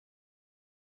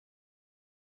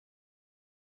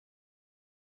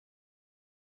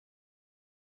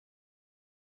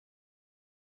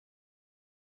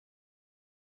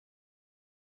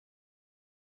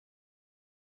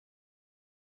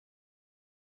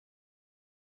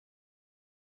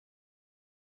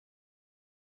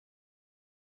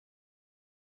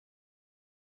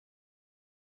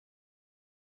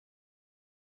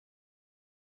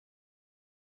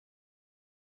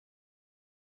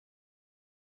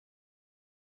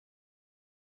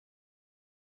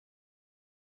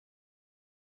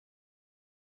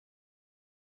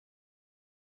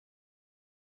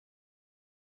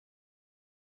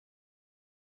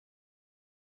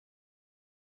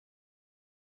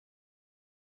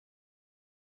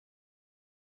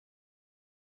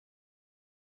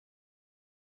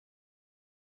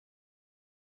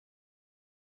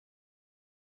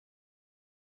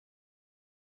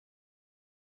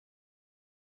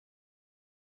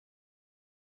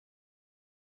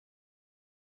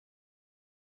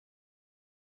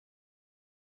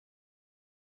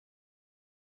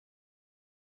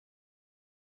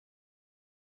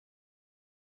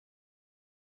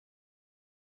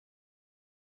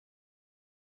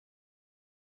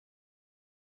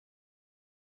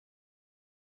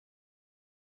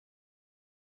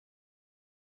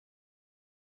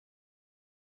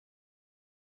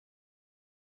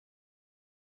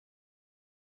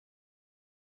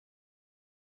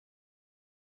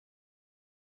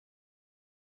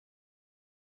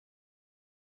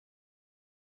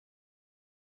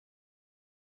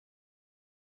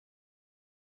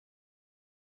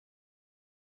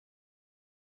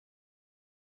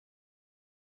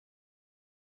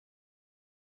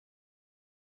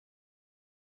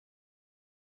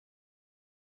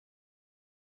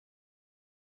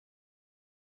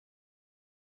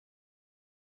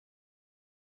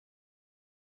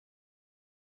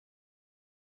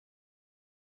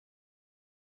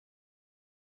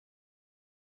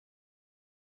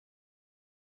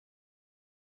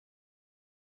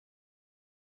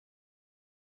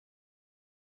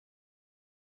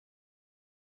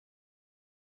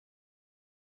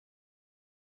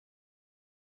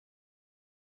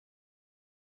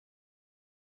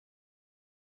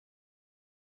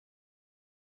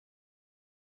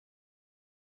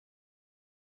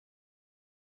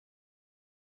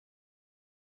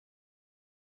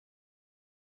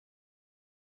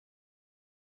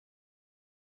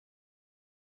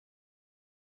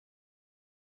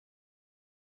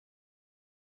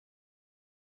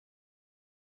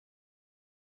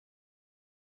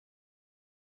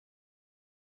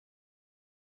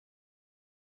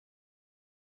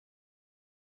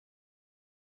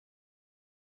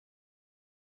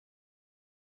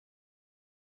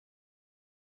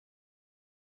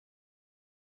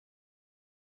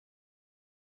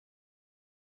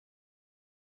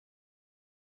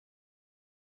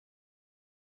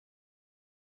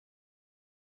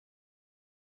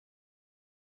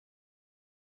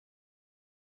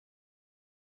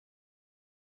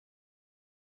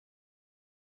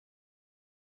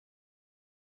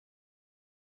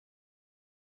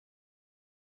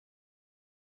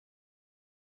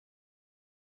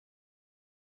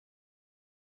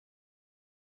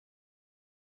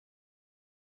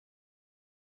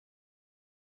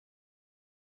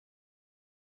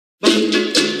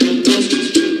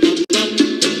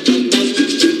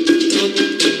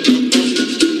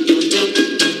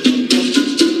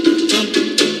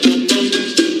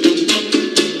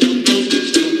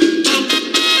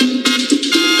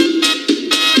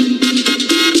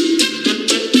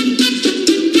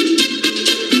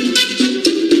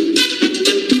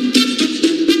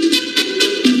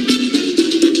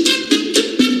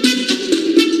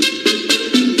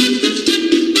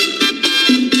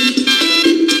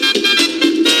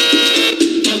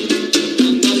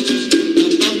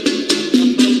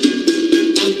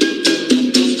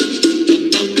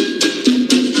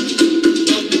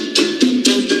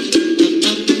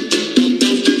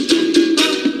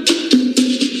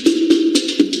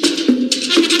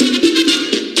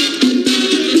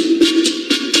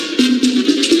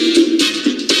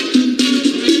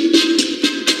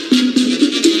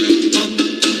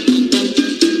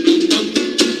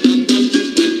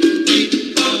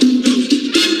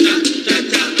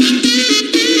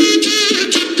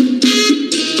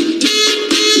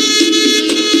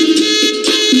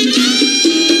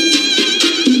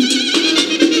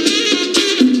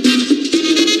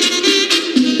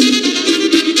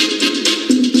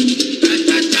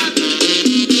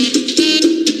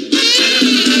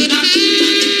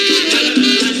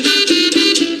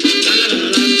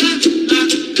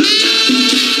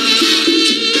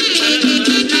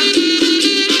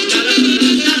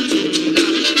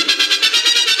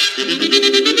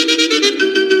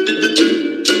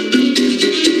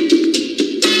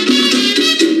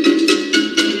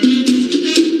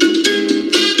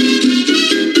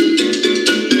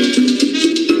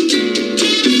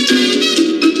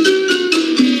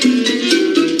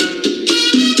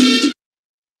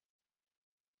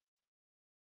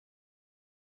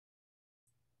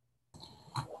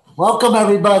Welcome,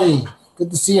 everybody.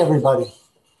 Good to see everybody.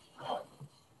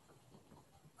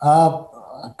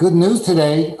 Good news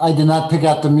today. I did not pick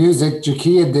out the music.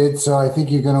 Jakia did, so I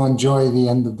think you're going to enjoy the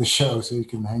end of the show, so you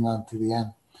can hang on to the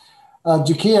end.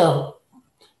 Jakia.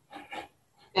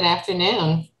 Good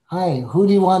afternoon. Hi. Who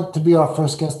do you want to be our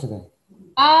first guest today?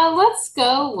 Let's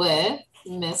go with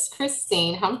Miss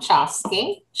Christine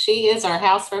Hunschofsky. She is our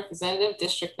House Representative,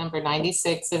 District number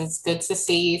 96, and it's good to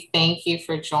see you. Thank you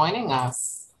for joining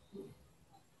us.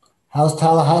 How's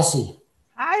Tallahassee?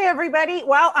 Hi, everybody.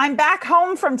 Well, I'm back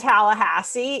home from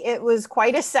Tallahassee. It was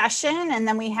quite a session. And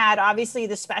then we had obviously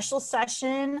the special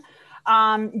session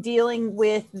dealing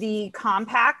with the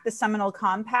compact, the Seminole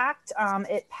Compact.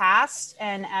 It passed.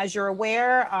 And as you're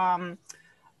aware,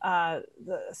 the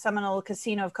Seminole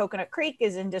Casino of Coconut Creek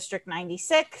is in District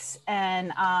 96.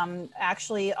 And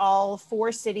actually all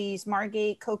four cities,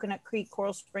 Margate, Coconut Creek,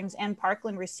 Coral Springs, and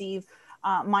Parkland receive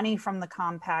money from the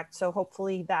compact. So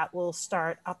hopefully that will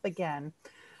start up again.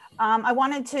 I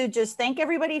wanted to just thank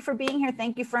everybody for being here.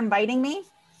 Thank you for inviting me.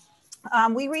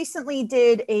 We recently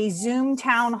did a Zoom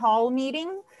town hall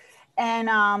meeting,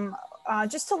 and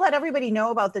just to let everybody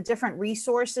know about the different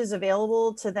resources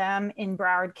available to them in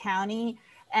Broward County.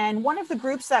 And one of the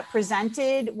groups that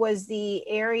presented was the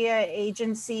Area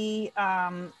Agency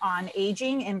on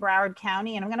Aging in Broward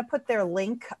County. And I'm going to put their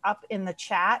link up in the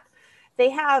chat. They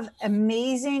have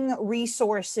amazing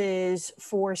resources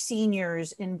for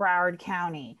seniors in Broward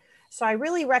County. So I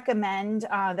really recommend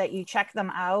that you check them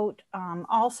out.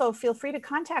 Also, feel free to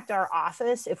contact our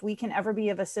office if we can ever be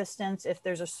of assistance, if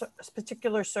there's a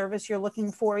particular service you're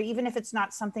looking for, even if it's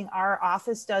not something our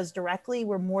office does directly,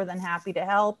 we're more than happy to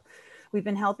help. We've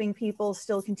been helping people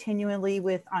still continually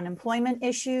with unemployment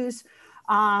issues,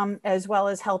 as well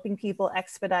as helping people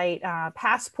expedite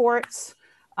passports.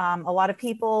 A lot of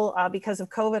people, because of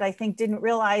COVID, I think didn't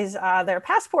realize their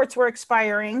passports were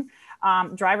expiring.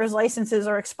 Driver's licenses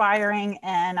are expiring.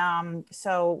 And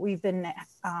so we've been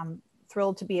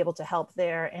thrilled to be able to help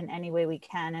there in any way we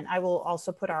can. And I will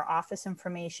also put our office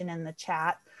information in the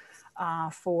chat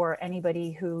for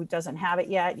anybody who doesn't have it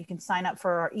yet. You can sign up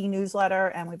for our e-newsletter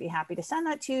and we'd be happy to send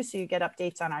that to you so you get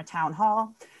updates on our town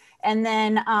hall. And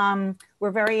then we're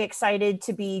very excited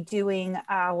to be doing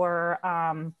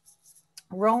our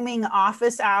roaming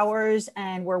office hours,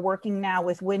 and we're working now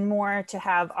with Winmore to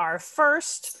have our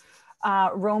first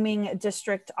roaming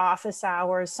district office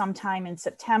hours sometime in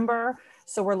September.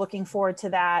 So we're looking forward to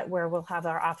that, where we'll have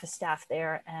our office staff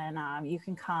there, and you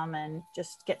can come and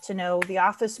just get to know the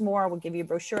office more. We'll give you a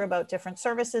brochure about different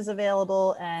services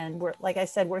available, and we're, like I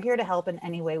said, we're here to help in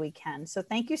any way we can. So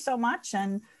thank you so much,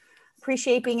 and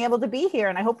appreciate being able to be here.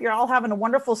 And I hope you're all having a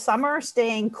wonderful summer,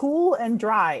 staying cool and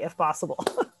dry if possible.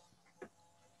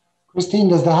 Christine,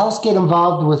 does the House get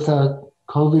involved with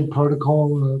COVID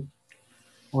protocol,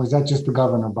 or is that just the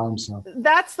governor by himself?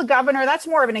 That's the governor. That's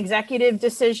more of an executive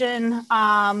decision.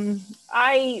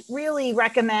 I really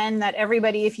recommend that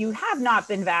everybody, if you have not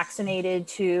been vaccinated,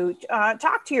 to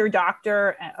talk to your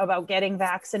doctor about getting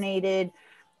vaccinated.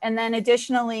 And then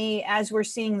additionally, as we're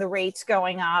seeing the rates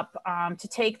going up, to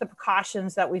take the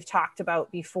precautions that we've talked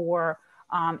about before.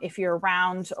 If you're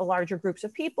around larger groups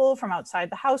of people from outside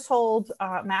the household,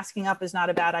 masking up is not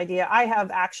a bad idea. I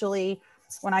have actually,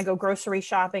 when I go grocery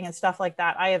shopping and stuff like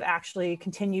that, I have actually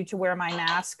continued to wear my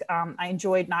mask. I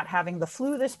enjoyed not having the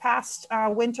flu this past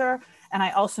winter, and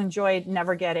I also enjoyed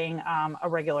never getting a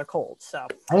regular cold. So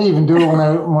I even do it when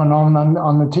I'm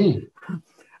on the tea.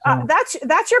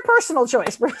 That's your personal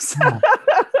choice, Bruce. Yeah.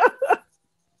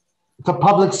 It's a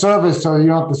public service, so you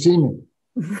don't have to see me.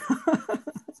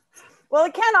 Well,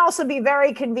 it can also be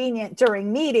very convenient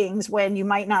during meetings when you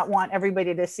might not want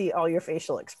everybody to see all your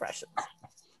facial expressions.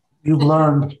 You've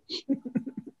learned.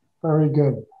 Very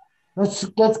good.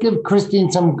 Let's give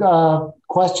Christine some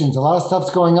questions. A lot of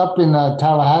stuff's going up in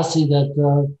Tallahassee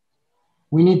that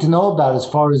we need to know about as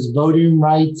far as voting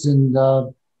rights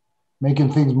and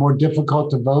making things more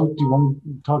difficult to vote. Do you want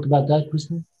to talk about that,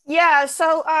 Christine? Yeah,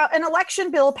 so an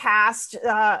election bill passed.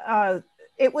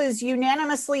 It was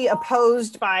unanimously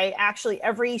opposed by actually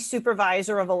every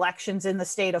supervisor of elections in the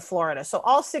state of Florida. So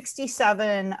all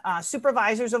 67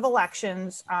 supervisors of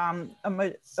elections,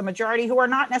 a majority who are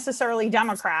not necessarily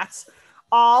Democrats,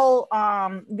 all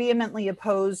vehemently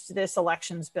opposed this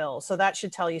elections bill. So that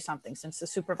should tell you something, since the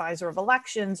supervisor of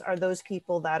elections are those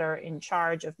people that are in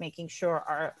charge of making sure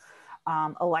our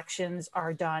elections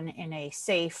are done in a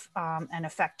safe and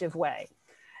effective way.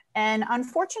 And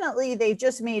unfortunately, they've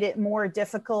just made it more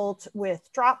difficult with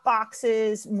drop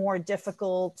boxes, more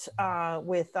difficult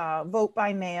with vote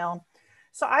by mail.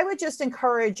 So I would just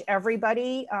encourage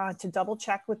everybody to double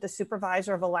check with the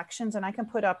supervisor of elections, and I can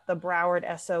put up the Broward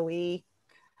SOE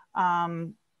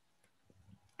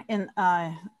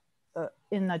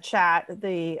in the chat,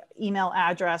 the email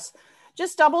address.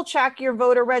 Just double check your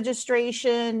voter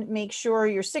registration, make sure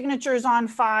your signature is on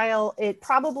file. It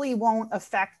probably won't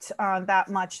affect that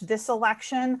much this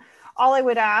election. All I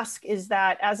would ask is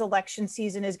that as election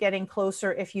season is getting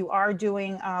closer, if you are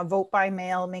doing vote by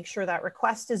mail, make sure that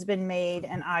request has been made,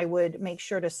 and I would make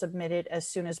sure to submit it as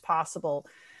soon as possible.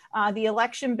 The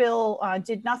election bill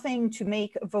did nothing to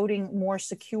make voting more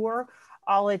secure.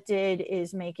 All it did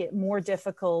is make it more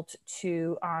difficult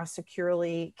to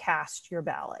securely cast your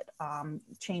ballot.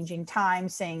 Changing time,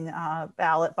 saying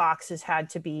ballot boxes had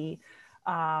to be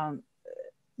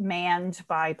manned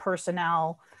by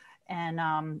personnel.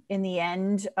 And in the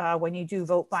end, when you do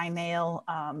vote by mail,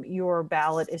 your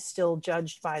ballot is still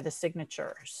judged by the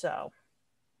signature. So.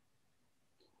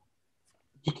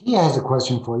 Jakia has a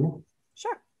question for you.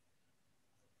 Sure.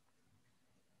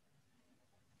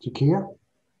 Jakia?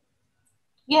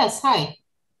 Yes, hi.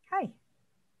 Hi.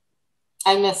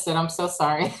 I missed it. I'm so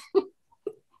sorry.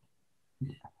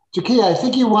 Jakia, I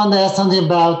think you wanted to ask something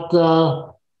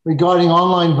about regarding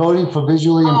online voting for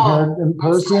visually impaired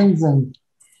persons and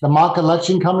the mock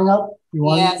election coming up. You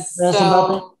want to ask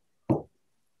about that?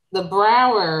 The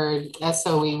Broward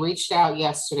SOE reached out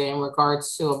yesterday in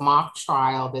regards to a mock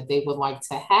trial that they would like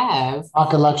to have.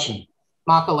 Mock election.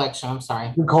 Mock election, I'm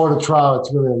sorry. You call it a trial,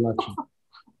 it's really an election.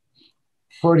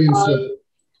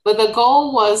 But the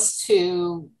goal was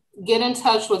to get in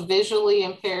touch with visually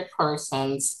impaired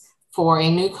persons for a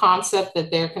new concept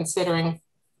that they're considering: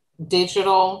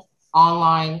 digital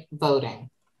online voting.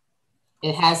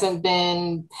 It hasn't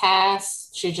been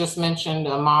passed. She just mentioned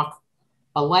a mock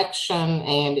election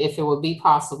and if it would be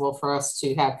possible for us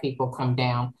to have people come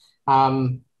down.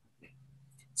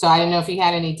 So I didn't know if you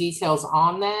had any details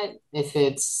on that, if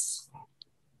it's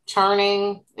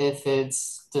turning, if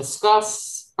it's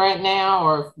discussed right now,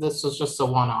 or if this was just a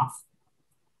one-off.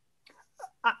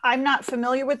 I'm not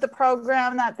familiar with the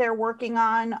program that they're working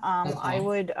on.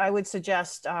 Okay. I would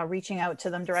suggest reaching out to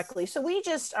them directly. So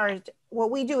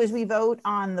what we do is we vote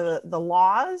on the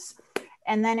laws,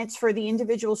 and then it's for the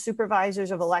individual supervisors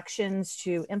of elections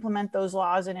to implement those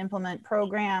laws and implement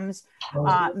programs,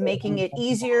 making it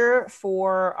easier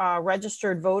for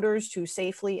registered voters to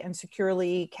safely and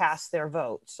securely cast their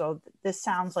vote. So this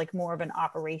sounds like more of an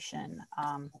operation.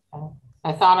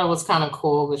 I thought it was kind of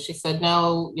cool, but she said,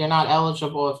 no, you're not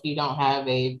eligible if you don't have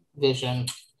a vision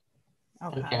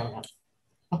impairment.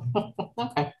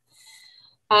 Okay.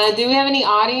 Do we have any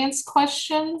audience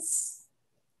questions?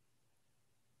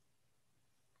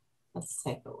 Let's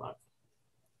take a look.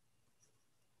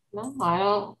 No, I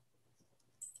don't.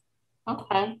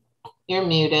 Okay. You're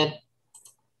muted.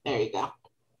 There you go.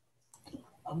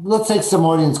 Let's take some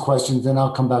audience questions, then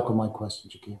I'll come back with my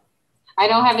question, Jakia. I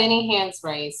don't have any hands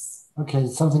raised. Okay,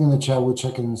 something in the chat. We'll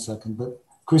check it in a second. But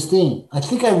Christine, I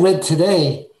think I read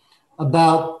today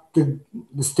about the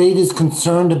state is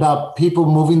concerned about people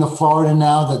moving to Florida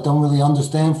now that don't really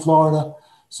understand Florida.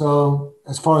 So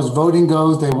as far as voting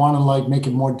goes, they want to make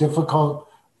it more difficult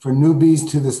for newbies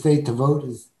to the state to vote.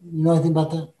 You know anything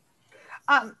about that?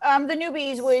 The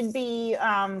newbies would be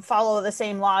follow the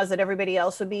same laws that everybody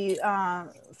else would be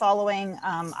following.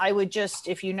 I would just,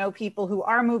 if you know people who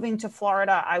are moving to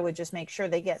Florida, I would just make sure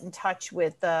they get in touch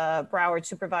with the Broward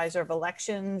Supervisor of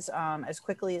Elections as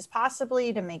quickly as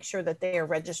possibly to make sure that they are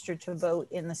registered to vote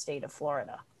in the state of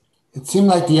Florida. It seemed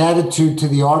like the attitude to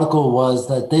the article was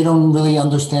that they don't really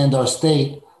understand our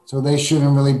state, so they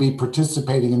shouldn't really be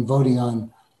participating in voting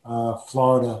on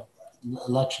Florida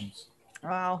elections.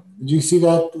 Wow. Did you see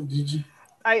that? Did you?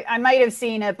 I might have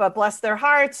seen it, but bless their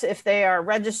hearts, if they are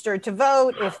registered to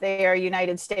vote, if they are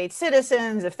United States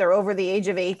citizens, if they're over the age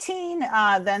of 18,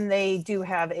 then they do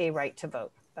have a right to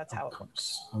vote. That's how it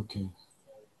works. Okay,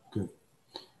 good.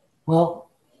 Well,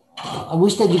 I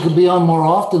wish that you could be on more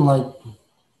often, like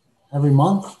every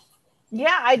month.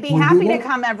 Yeah, I'd be happy to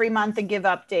come every month and give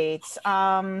updates.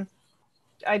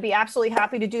 I'd be absolutely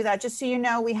happy to do that. Just so you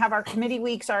know, we have our committee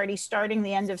weeks already starting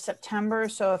the end of September.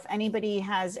 So if anybody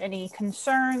has any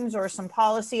concerns or some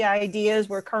policy ideas,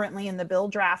 we're currently in the bill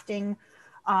drafting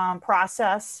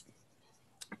process.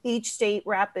 Each state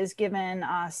rep is given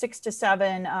 6 to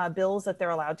 7 bills that they're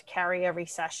allowed to carry every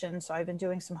session. So I've been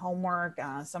doing some homework.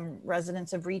 Some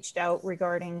residents have reached out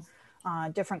regarding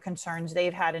different concerns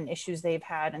they've had and issues they've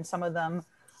had, and some of them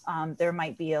there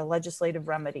might be a legislative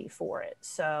remedy for it.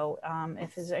 So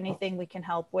if there's anything we can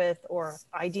help with or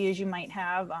ideas you might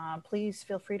have, please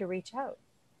feel free to reach out.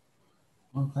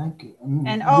 Well, thank you.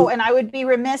 And and I would be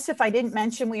remiss if I didn't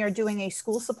mention we are doing a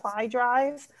school supply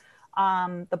drive.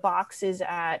 The box is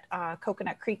at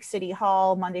Coconut Creek City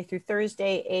Hall Monday through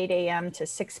Thursday, 8 a.m. to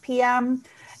 6 p.m.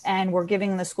 And we're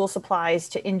giving the school supplies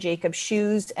to In Jacob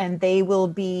Shoes, and they will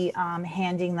be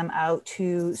handing them out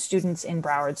to students in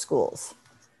Broward schools.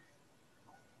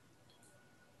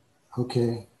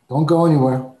 Okay, don't go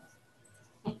anywhere.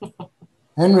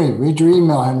 Henry, read your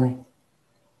email, Henry.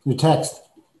 Your text.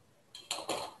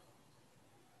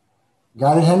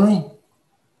 Got it, Henry?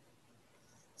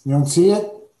 You don't see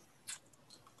it?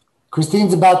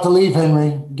 Christine's about to leave,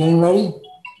 Henry. Getting ready?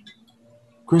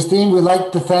 Christine, we'd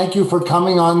like to thank you for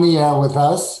coming on the air with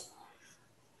us.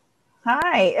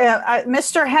 Hi,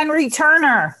 Mr. Henry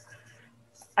Turner.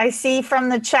 I see from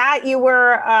the chat you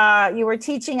were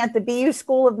teaching at the BU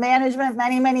School of Management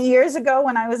many, many years ago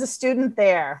when I was a student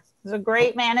there. It was a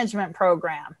great management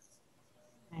program.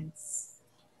 Thanks.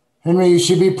 Henry, you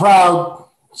should be proud.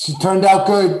 She turned out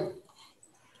good.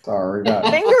 Sorry.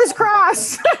 Fingers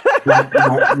crossed.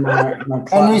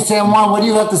 Henry San Juan, what do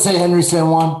you have to say, Henry San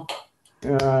Juan?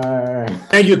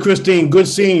 Thank you, Christine. Good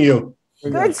seeing you.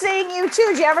 Good seeing you too.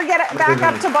 Did you ever get back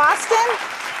up to Boston?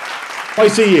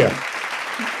 Twice a year.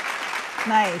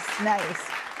 Nice, nice.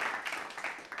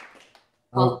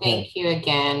 Well, thank you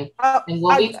again. And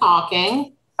we'll be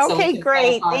talking. Okay,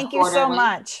 great. Thank you so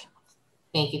much.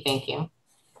 Thank you. Thank you.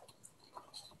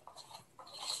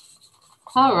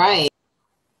 All right.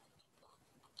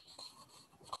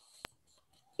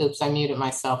 Oops, I muted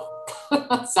myself.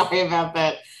 Sorry about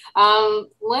that.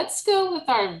 Let's go with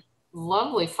our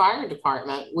lovely fire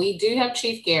department. We do have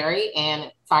Chief Gary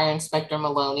and Fire Inspector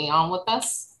Maloney on with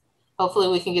us. Hopefully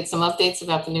we can get some updates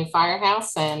about the new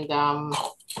firehouse and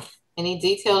any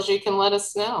details you can let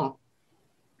us know.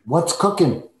 What's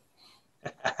cooking?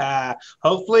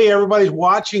 Hopefully everybody's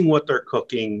watching what they're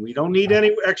cooking. We don't need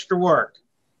any extra work.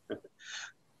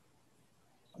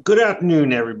 Good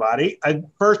afternoon, everybody.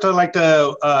 First, I'd like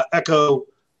to echo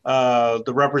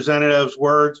the representative's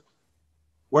words.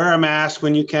 Wear a mask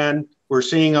when you can. We're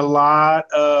seeing a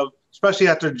lot of, especially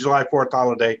after the July 4th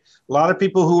holiday, a lot of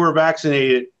people who were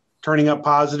vaccinated turning up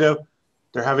positive.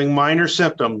 They're having minor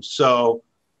symptoms. So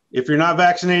if you're not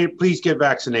vaccinated, please get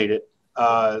vaccinated.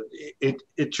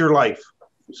 It's your life.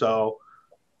 So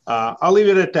I'll leave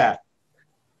it at that.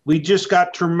 We just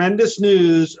got tremendous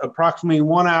news approximately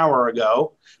 1 hour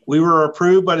ago. We were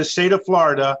approved by the state of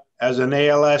Florida as an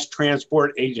ALS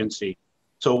transport agency.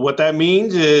 So what that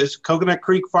means is Coconut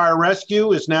Creek Fire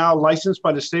Rescue is now licensed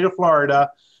by the state of Florida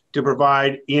to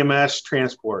provide EMS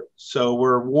transport. So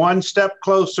we're one step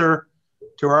closer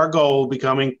to our goal of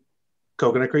becoming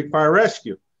Coconut Creek Fire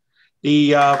Rescue.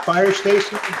 The fire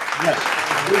station, yes,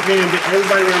 big hand to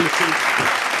everybody around the state.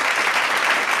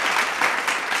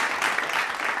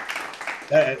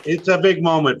 It's a big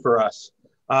moment for us.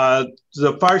 The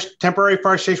temporary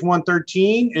fire station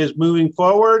 113 is moving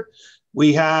forward.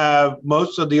 We have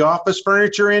most of the office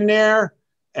furniture in there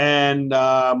and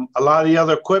a lot of the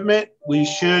other equipment. We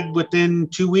should, within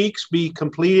 2 weeks, be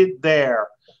completed there.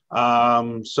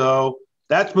 So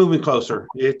that's moving closer.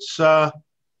 It's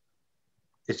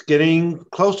getting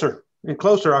closer and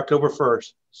closer, October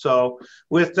 1st. So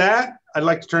with that, I'd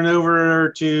like to turn it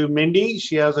over to Mindi.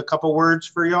 She has a couple words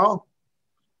for y'all.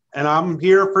 And I'm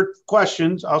here for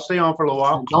questions. I'll stay on for a little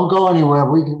while. Don't go anywhere.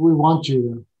 We want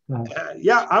you.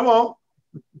 Yeah, I won't.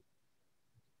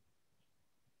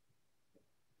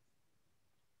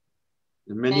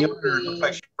 And Mindy looks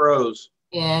like she froze.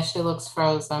 Yeah, she looks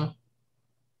frozen.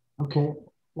 Okay.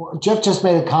 Well, Jeff just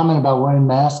made a comment about wearing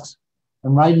masks.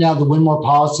 And right now, the Winmore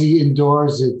policy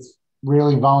indoors, it's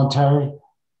really voluntary.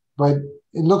 But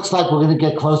it looks like we're going to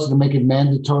get closer to make it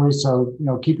mandatory. So,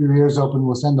 keep your ears open.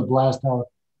 We'll send a blast out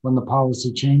when the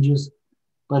policy changes.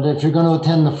 But if you're going to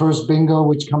attend the first bingo,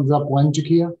 which comes up when,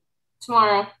 Jakia?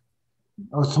 Tomorrow.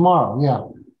 Oh, tomorrow,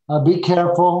 yeah. Be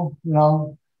careful,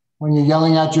 when you're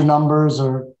yelling out your numbers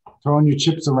or throwing your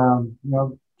chips around,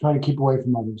 try to keep away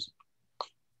from others.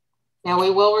 Now,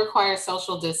 we will require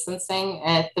social distancing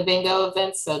at the bingo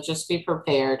event, so just be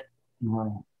prepared.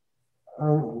 Right.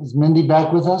 Is Mindy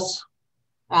back with us?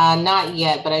 Not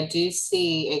yet, but I do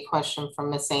see a question from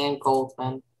Miss Ann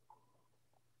Goldman.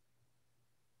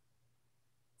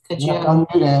 Could you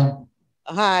unmute, Ann?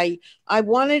 Hi, I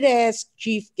wanted to ask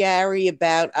Chief Gary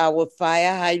about our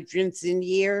fire hydrants in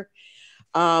here.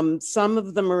 Some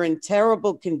of them are in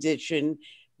terrible condition,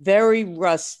 very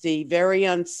rusty, very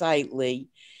unsightly.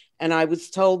 And I was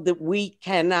told that we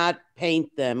cannot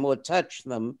paint them or touch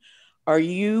them. Are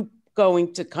you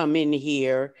going to come in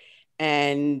here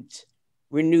and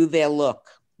renew their look?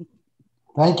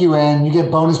 Thank you, Ann. You get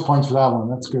bonus points for that one.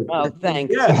 That's good. Oh,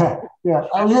 thanks. Yes. Yeah.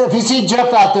 If you see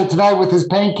Jeff out there tonight with his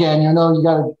paint can, you know you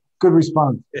got a good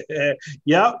response.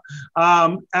 Yep.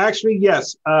 Actually,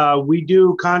 yes. We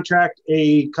do contract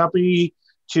a company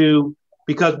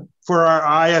because for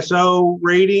our ISO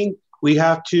rating, we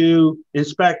have to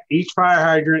inspect each fire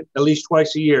hydrant at least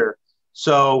twice a year.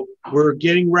 So we're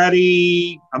getting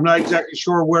ready. I'm not exactly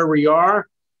sure where we are.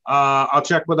 I'll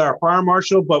check with our fire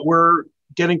marshal, but we're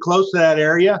getting close to that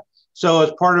area. So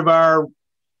as part of our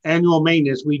annual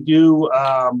maintenance, we do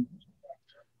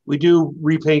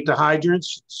repaint the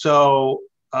hydrants. So,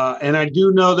 and I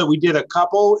do know that we did a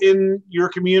couple in your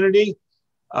community.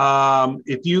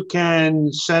 If you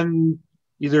can send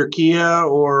either Kia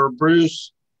or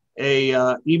Bruce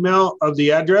a email of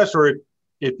the address, or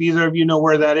if either of you know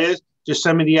where that is, just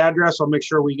send me the address. I'll make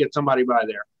sure we get somebody by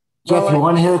there. Jeff, you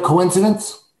want to hear a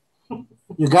coincidence?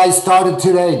 You guys started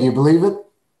today. Do you believe it?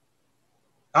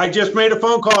 I just made a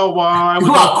phone call while I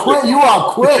was. You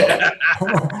are quick.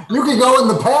 You can go in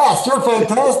the past. You're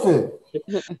fantastic.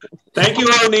 Thank you,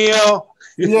 O'Neill.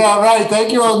 Yeah, right.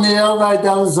 Thank you, O'Neill. Right,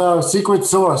 that was our secret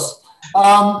source.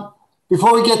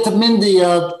 Before we get to Mindi,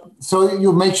 so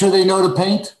you make sure they know to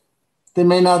paint. They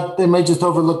may not. They may just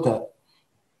overlook that.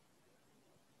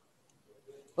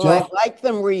 Well, I'd like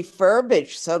them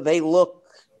refurbished so they look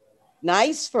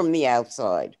nice from the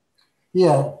outside.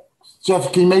 Yeah.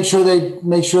 Jeff, can you make sure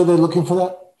they're looking for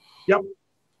that? Yep.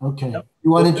 Okay. Yep.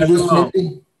 You want to introduce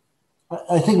Mindi?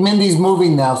 I think Mindy's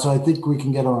moving now, so I think we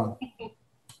can get her on.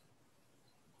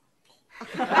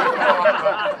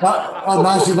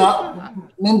 No, she's not.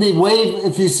 Mindi, wave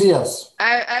if you see us.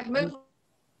 I've moved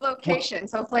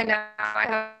locations. Hopefully now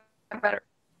I have better.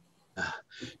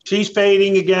 She's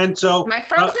fading again. So am I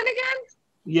frozen again?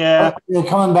 Yeah. You're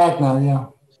coming back now. Yeah.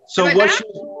 So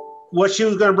what she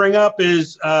was going to bring up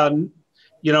is, obviously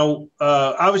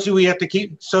we have to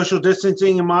keep social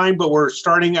distancing in mind, but we're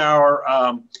starting our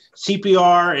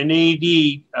CPR and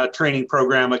AED training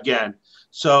program again.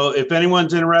 So if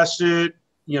anyone's interested,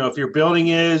 if your building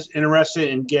is interested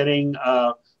in getting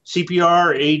CPR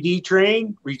or AED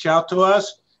trained, reach out to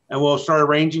us and we'll start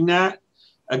arranging that.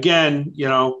 Again,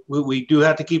 we do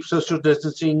have to keep social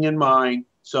distancing in mind,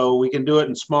 so we can do it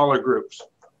in smaller groups.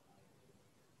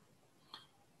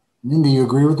 Mindi, you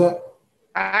agree with that?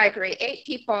 I agree. 8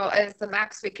 people is the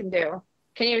max we can do.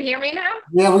 Can you hear me now?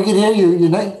 Yeah, we can hear you.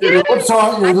 Your lips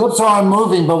aren't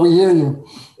moving, but we hear you.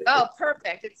 Oh,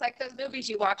 perfect. It's like those movies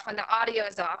you watch when the audio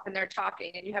is off and they're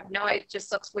talking and you have no, it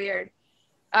just looks weird.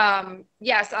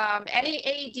 Yes, any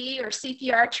AED or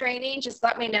CPR training, just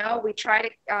let me know. We try to,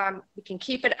 we can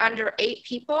keep it under 8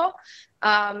 people,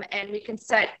 and we can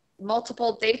set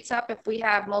multiple dates up if we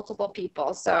have multiple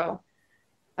people. So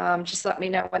just let me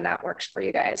know when that works for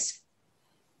you guys.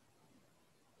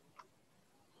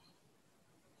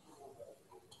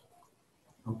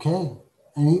 Okay.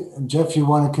 Jeff, you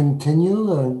want to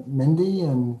continue, Mindi,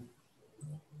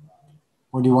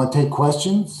 or do you want to take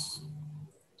questions?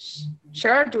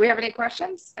 Sure. Do we have any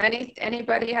questions?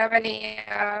 Anybody have any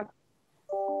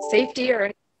safety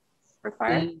or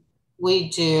requirement? We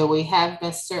do. We have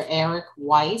Mr. Eric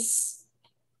Weiss.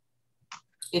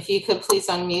 If you could please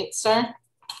unmute, sir.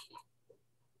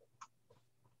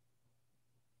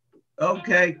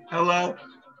 Okay. Hello.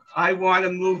 I want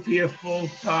to move here full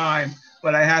time,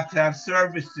 but I have to have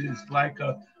services like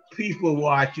a people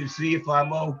watch and see if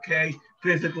I'm okay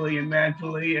physically and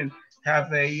mentally, and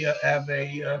have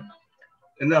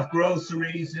enough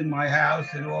groceries in my house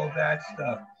and all that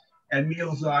stuff, and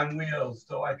Meals on Wheels,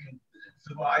 so I can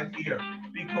survive here.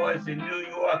 Because in New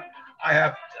York, I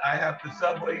have the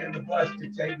subway and the bus to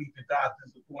take me to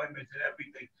doctor's appointments and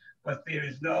everything, but there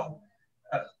is no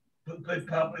good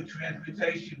public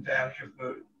transportation down here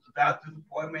for doctor's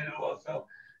appointment, and also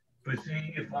for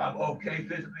seeing if I'm okay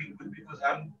physically, because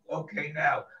I'm okay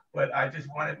now. But I just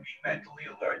want to be mentally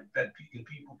alert that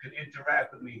people can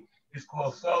interact with me. It's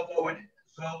called Solo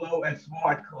and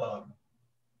Smart Club.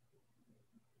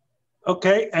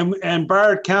 Okay, and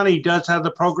Broward County does have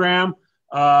the program.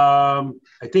 I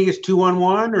think it's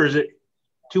 211, or is it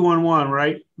 211,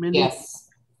 right, Mindi? Yes.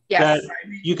 Yes. That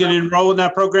you can enroll in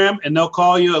that program, and they'll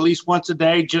call you at least once a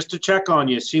day just to check on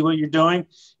you, see what you're doing.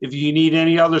 If you need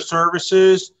any other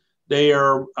services, they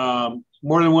are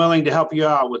more than willing to help you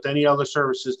out with any other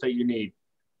services that you need.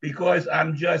 Because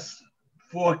I'm just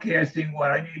forecasting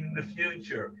what I need in the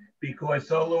future, because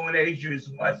solo and agers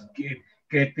must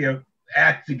get their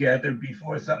act together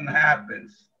before something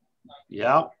happens.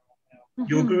 Yeah.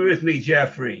 You agree with me,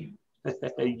 Jeffrey?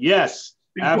 Yes,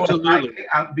 absolutely.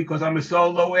 Because I'm a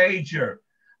solo ager.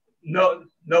 No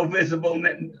visible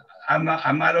I'm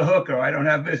not a hooker. I don't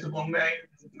have visible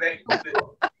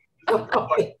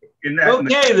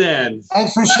Okay, then.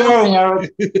 Thanks for sharing,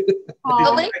 Eric. Did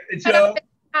you like the joke?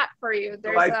 For you. You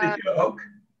There's like the joke?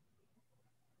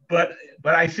 But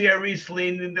I see a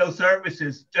leaning in those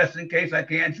services just in case I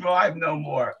can't drive no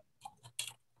more.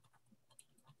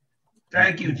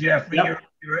 Thank you, Jeffrey. Yep.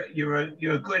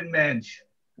 You're a good mensch.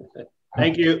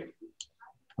 Thank you.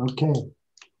 Okay.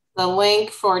 The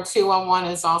link for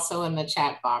 211 is also in the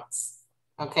chat box.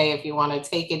 Okay, if you want to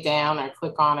take it down or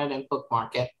click on it and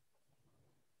bookmark it.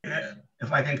 Yeah,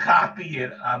 if I can copy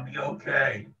it, I'll be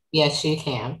okay. Yes, you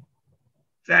can.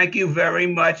 Thank you very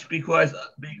much because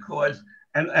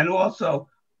and also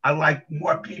I like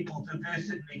more people to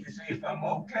visit me to see if I'm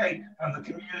okay from the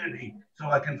community so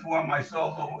I can form my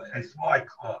solo and smart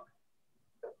club.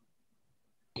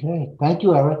 Okay. Thank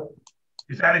you, Eric.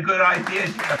 Is that a good idea,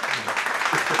 Jeffrey?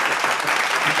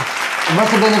 It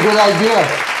must have been a good idea.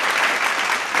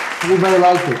 Everybody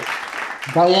liked it.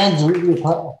 Diane's,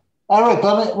 Eric,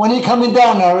 when are you coming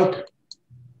down, Eric?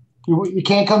 You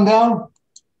can't come down?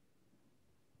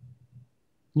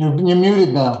 You're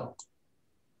muted now.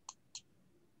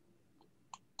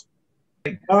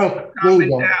 Eric, there you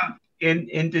go. Down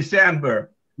in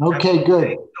December. Okay,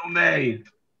 good. May.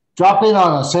 Drop in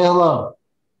on us. Say hello.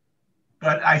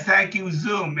 But I thank you,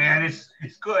 Zoom, man.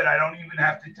 It's good. I don't even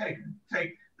have to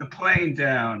take the plane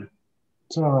down.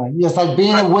 It's all right. Yes, like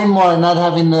being at Winmore and not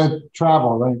having to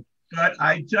travel, right? But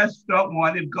I just don't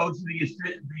want to go to the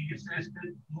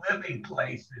assisted living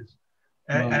places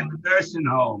and the nursing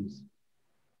homes.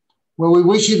 Well, we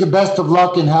wish you the best of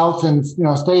luck and health, and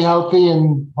stay healthy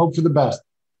and hope for the best.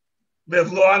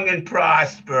 Live long and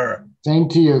prosper. Same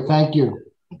to you. Thank you.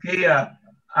 Kia,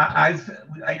 are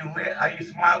you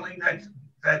smiling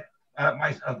that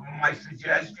my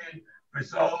suggestion for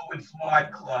Solo and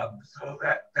Smart Club so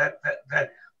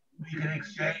that we can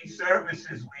exchange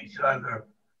services with each other?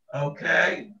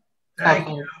 Okay. Thank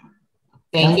you.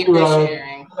 Thank you for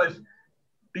sharing.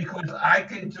 Because I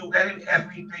can do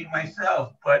everything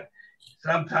myself, but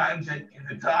sometimes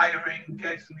the tiring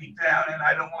gets me down and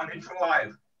I don't want to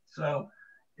drive. So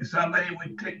if somebody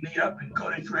would pick me up and go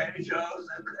to Trader Joe's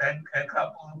and a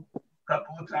couple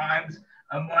of times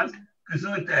a month,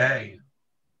 gesundheit.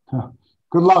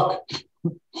 Good luck.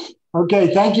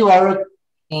 Okay, thank you, Eric.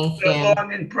 Thank you. Live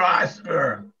long and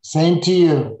prosper. Same to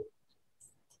you.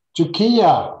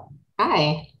 Jakia.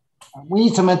 Hi. We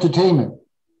need some entertainment.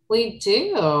 We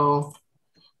do.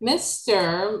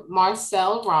 Mr.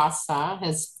 Marcel Rasa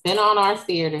has been on our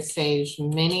theater stage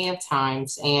many of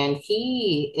times, and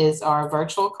he is our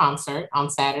virtual concert on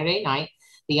Saturday night.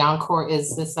 The encore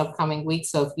is this upcoming week,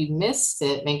 so if you missed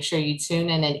it, make sure you tune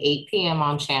in at 8 p.m.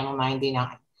 on Channel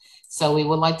 99. So we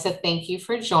would like to thank you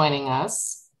for joining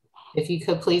us. If you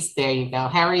could please, there you go.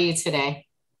 How are you today?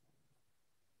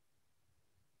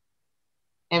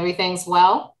 Everything's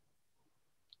well?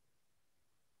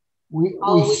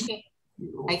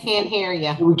 I can't hear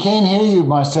you. We can't hear you,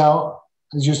 Marcel.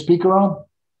 Is your speaker on?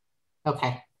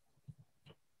 Okay.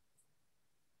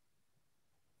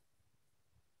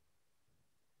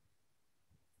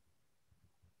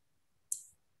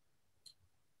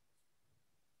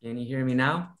 Can you hear me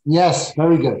now? Yes,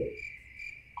 very good.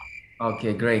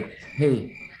 Okay, great.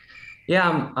 Hey,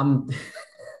 yeah, I'm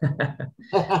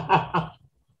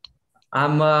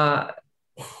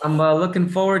I'm looking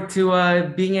forward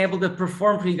to being able to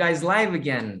perform for you guys live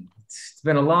again. It's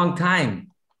been a long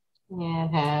time. Yeah,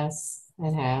 it has.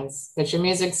 It has. But your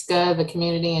music's good. The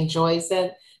community enjoys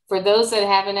it. For those that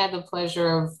haven't had the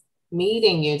pleasure of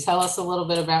meeting you, tell us a little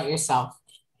bit about yourself.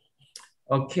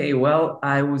 Okay, well,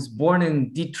 I was born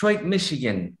in Detroit,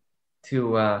 Michigan,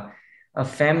 to a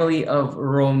family of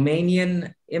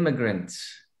Romanian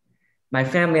immigrants. My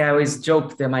family, I always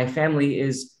joke that my family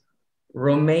is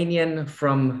Romanian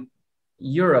from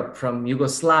Europe, from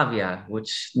Yugoslavia,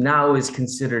 which now is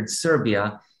considered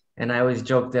Serbia. And I always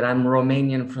joke that I'm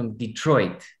Romanian from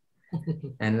Detroit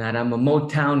and that I'm a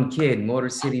Motown kid, Motor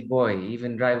City boy,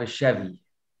 even drive a Chevy.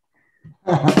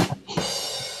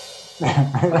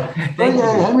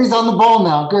 Henry's on the ball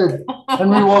now. Good.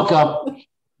 Henry woke up.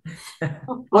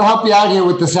 We'll help you out here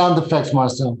with the sound effects,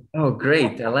 Marcel. Oh,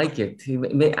 great. I like it.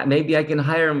 Maybe I can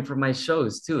hire him for my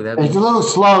shows too. It's a little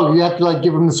slow. You have to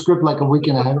give him the script like a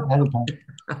weekend ahead of time.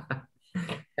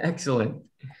 Excellent.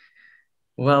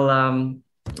 Well,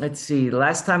 let's see.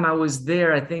 Last time I was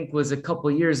there, I think was a couple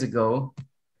of years ago.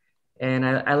 And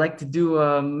I like to do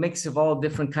a mix of all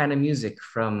different kind of music,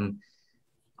 from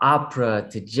opera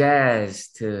to jazz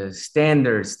to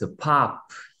standards to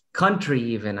pop, country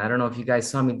even. I don't know if you guys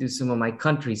saw me do some of my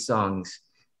country songs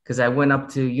because I went up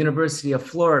to University of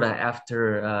Florida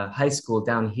after high school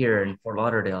down here in Fort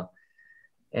Lauderdale.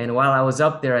 And while I was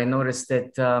up there, I noticed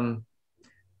that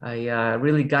I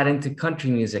really got into country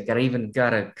music. I even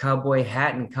got a cowboy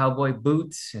hat and cowboy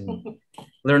boots and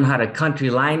learned how to country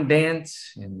line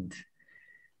dance. And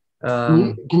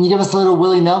can you give us a little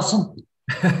Willie Nelson?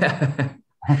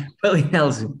 Willie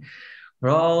Nelson. For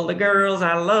all the girls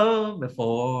I loved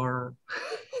before.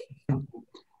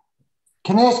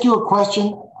 Can I ask you a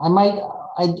question?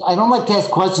 I don't like to ask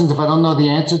questions if I don't know the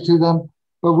answer to them,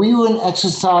 but were you an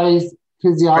exercise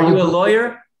physiologist? Are you a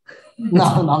lawyer? No,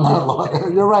 I'm not a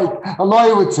lawyer. You're right. A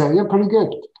lawyer would say, you're pretty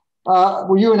good.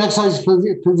 Were you an exercise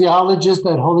physiologist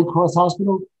at Holy Cross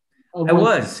Hospital? I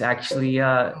was actually.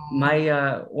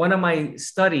 One of my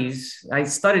studies, I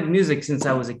studied music since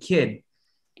I was a kid.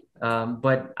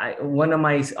 But one of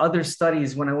my other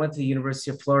studies when I went to the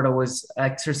University of Florida was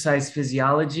exercise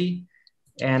physiology.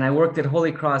 And I worked at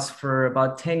Holy Cross for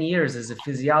about 10 years as a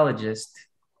physiologist.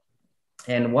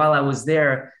 And while I was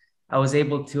there, I was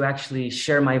able to actually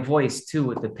share my voice too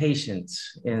with the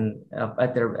patients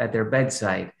at their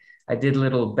bedside. I did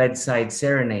little bedside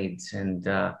serenades, and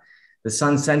the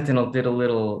Sun Sentinel did a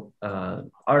little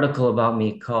article about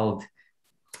me called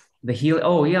The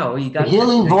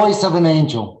Healing Voice of an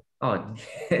Angel. Oh,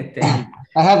 I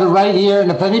have it right here.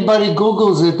 And if anybody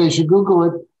Googles it, they should Google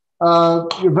it.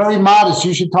 You're very modest.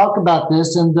 You should talk about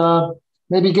this and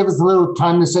maybe give us a little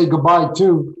time to say goodbye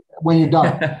too when you're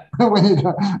done. When you're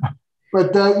done.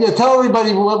 But yeah, tell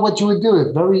everybody what you would do.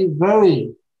 It's very,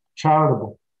 very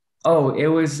charitable. Oh, it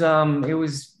was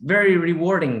very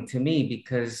rewarding to me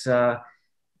because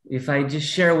if I just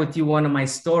share with you one of my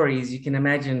stories, you can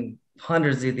imagine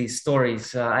hundreds of these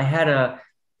stories.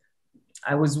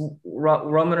 I was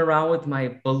roaming around with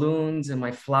my balloons and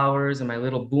my flowers and my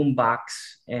little boom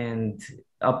box and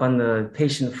up on the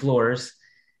patient floors.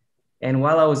 And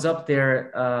while I was up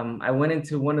there, I went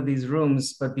into one of these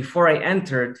rooms, but before I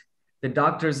entered, the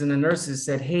doctors and the nurses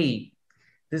said, "Hey,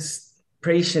 this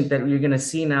patient that you're going to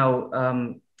see now,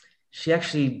 she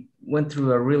actually went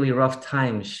through a really rough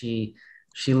time. She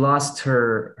lost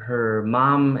her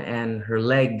mom and her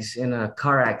legs in a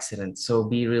car accident. So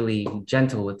be really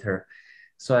gentle with her."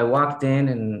 So I walked in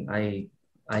and I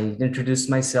introduced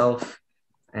myself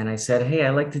and I said, "Hey, I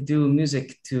like to do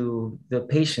music to the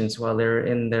patients while they're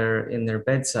in their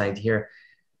bedside here.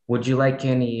 Would you like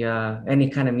any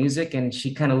kind of music?" And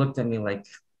she kind of looked at me like,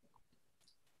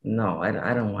 "No,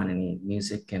 I don't want any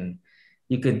music." And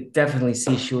you could definitely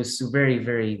see she was very,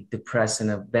 very depressed in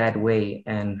a bad way.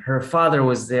 And her father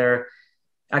was there.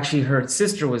 Actually, her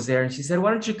sister was there. And she said,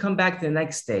 "Why don't you come back the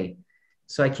next day?"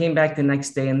 So I came back the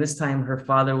next day, and this time her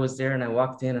father was there, and I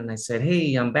walked in and I said,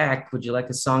 "Hey, I'm back. Would you like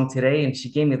a song today?" And she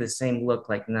gave me the same look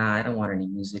like, "Nah, I don't want any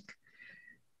music."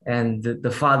 And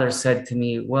the father said to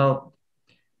me, "Well,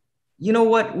 you know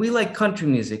what? We like country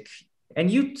music." And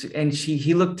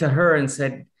he looked to her and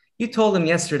said, "You told him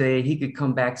yesterday he could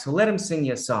come back, so let him sing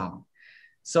you a song."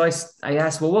 So I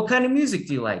asked, "Well, what kind of music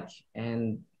do you like?" And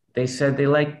they said they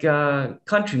like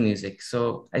country music.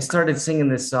 So I started singing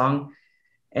this song.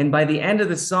 And by the end of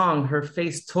the song, her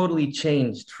face totally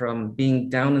changed from being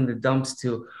down in the dumps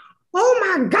to, "Oh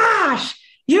my gosh,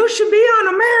 you should be on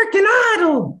American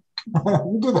Idol."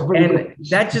 And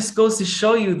that just goes to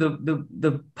show you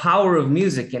the power of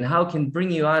music and how it can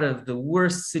bring you out of the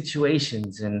worst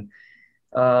situations. And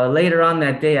later on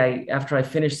that day, after I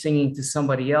finished singing to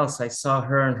somebody else, I saw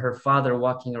her and her father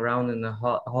walking around in the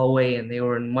hallway, and they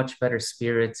were in much better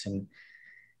spirits. And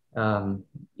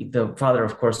the father,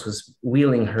 of course, was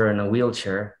wheeling her in a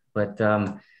wheelchair. But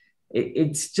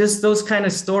it's just those kind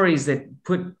of stories that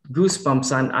put goosebumps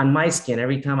on my skin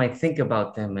every time I think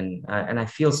about them. And I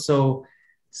feel so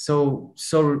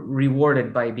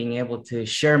rewarded by being able to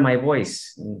share my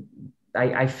voice. And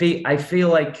I feel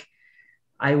like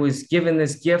I was given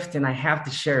this gift and I have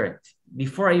to share it.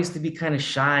 Before, I used to be kind of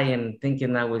shy and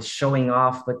thinking I was showing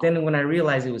off. But then when I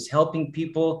realized it was helping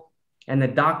people, and the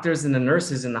doctors and the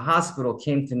nurses in the hospital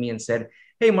came to me and said,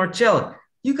 "Hey, Marcel,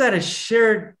 you got to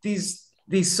share these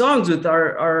songs with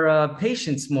our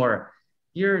patients more.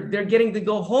 They're getting to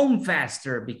go home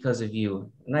faster because of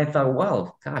you." And I thought,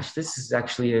 well, gosh, this is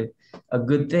actually a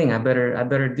good thing. I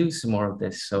better do some more of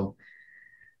this. So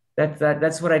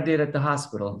that's what I did at the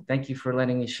hospital. Thank you for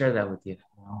letting me share that with you.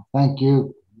 Thank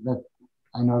you.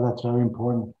 I know that's very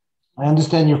important. I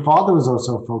understand your father was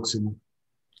also a folk singer.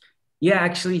 Yeah,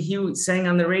 actually, he sang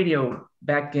on the radio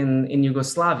back in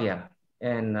Yugoslavia.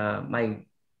 And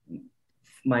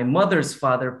my mother's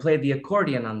father played the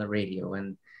accordion on the radio.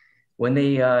 And when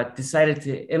they decided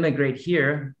to immigrate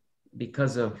here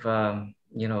because of,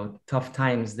 tough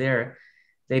times there,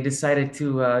 they decided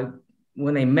to,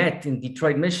 when they met in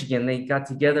Detroit, Michigan, they got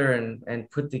together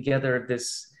and put together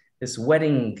this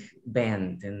wedding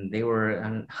band, and they were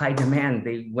on high demand.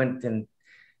 They went and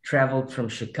traveled from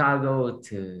Chicago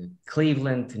to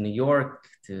Cleveland to New York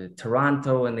to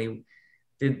Toronto, and they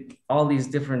did all these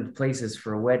different places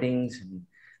for weddings. And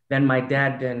then my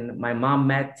dad and my mom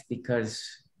met because,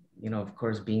 of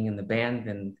course, being in the band.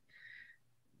 And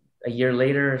a year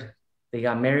later, they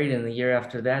got married, and the year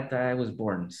after that, I was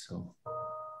born. So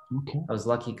I was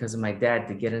lucky because of my dad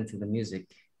to get into the music.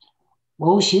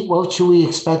 What should we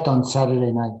expect on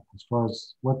Saturday night as far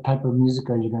as what type of music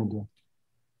are you going to do?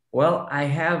 Well,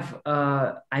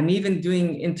 I'm even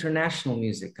doing international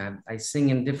music. I sing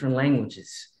in different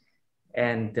languages.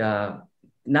 And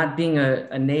not being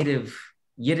a native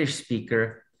Yiddish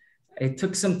speaker, it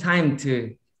took some time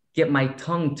to get my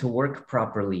tongue to work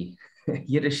properly.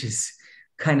 Yiddish is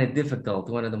kind of difficult,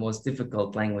 one of the most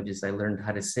difficult languages I learned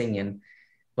how to sing in.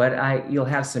 But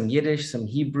you'll have some Yiddish, some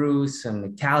Hebrew, some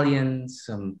Italian,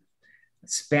 some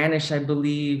Spanish, I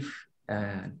believe.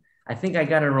 I think I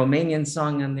got a Romanian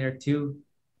song on there too.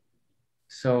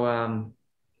 So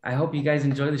I hope you guys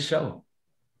enjoy the show.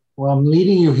 Well, I'm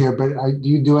leading you here, but do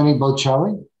you do any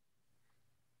Bocelli?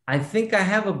 I think I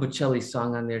have a Bocelli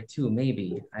song on there too,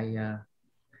 maybe.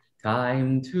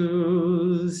 Time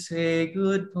to say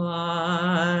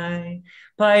goodbye,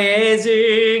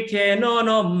 paese che non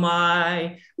ho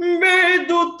mai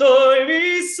veduto e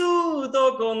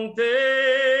vissuto con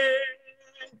te.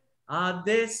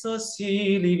 Adesso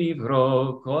sì li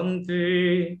vivrò con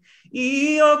te,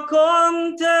 io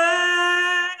con te.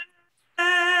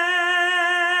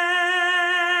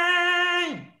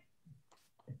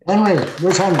 Henry,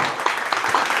 where's Henry?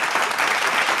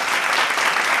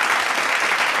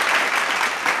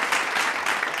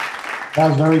 That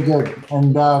was very good.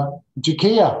 And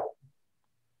Jakia,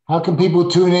 how can people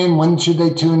tune in? When should they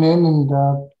tune in? And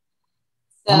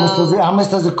how much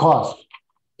does it cost?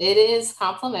 It is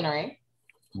complimentary.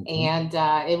 And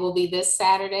it will be this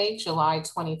Saturday, July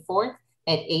 24th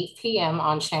at 8 p.m.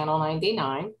 on Channel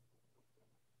 99.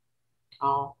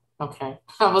 Oh, okay.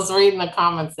 I was reading the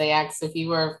comments. They asked if you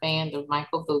were a fan of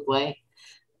Michael Bublé.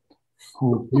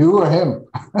 Who, you or him?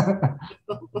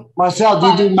 Marcel, do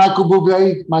you do Michael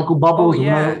Bublé, Michael Bubbles? Oh,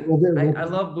 yeah. I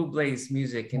love Bublé's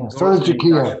music. And so does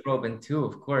Jakia. Josh Groban too,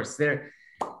 of course.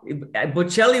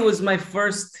 Bocelli was my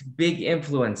first big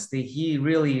influence. He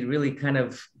really, really kind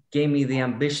of gave me the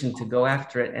ambition to go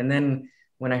after it. And then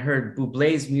when I heard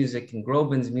Bublé's music and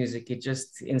Groban's music, it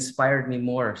just inspired me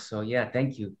more. So yeah,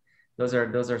 thank you. Those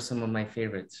are some of my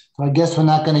favorites. So I guess we're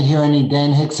not going to hear any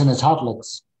Dan Hicks and his Hot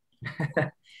Licks.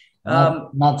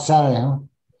 Not Saturday, huh?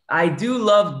 I do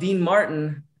love Dean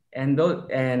Martin, and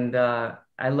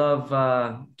I love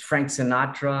Frank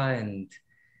Sinatra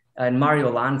and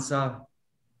Mario Lanza.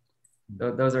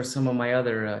 Those are some of my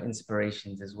other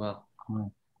inspirations as well.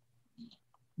 Right.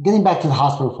 Getting back to the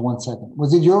hospital for 1 second.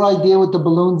 Was it your idea with the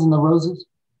balloons and the roses?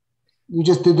 You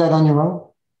just did that on your own?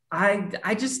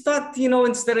 I just thought,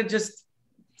 instead of just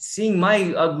seeing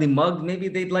my ugly mug, maybe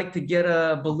they'd like to get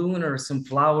a balloon or some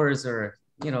flowers or,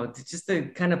 just to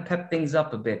kind of pep things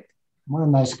up a bit. What a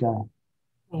nice guy.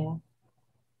 Yeah.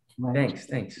 Right.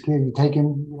 Thanks. Okay,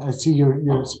 I see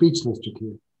you're speechless,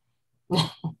 Jakia.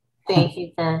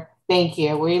 Thank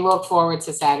you. We look forward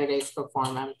to Saturday's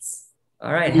performance.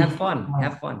 All right, have fun.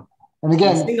 And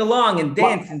again, sing along and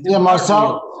dance.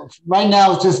 Marcel, right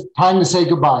now it's just time to say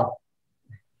goodbye.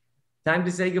 Time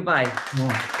to say goodbye.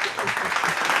 Yeah.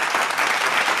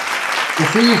 We'll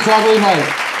see you Saturday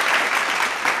night.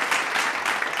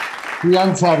 See you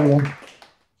on Saturday.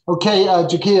 Okay,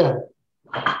 Jakia,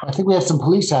 I think we have some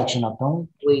police action up, don't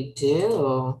we? We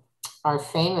do. Our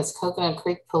famous Coconut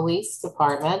Creek Police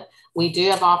Department. We do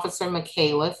have Officer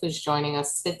Micallef who's joining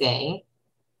us today.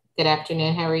 Good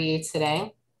afternoon. How are you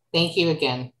today? Thank you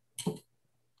again.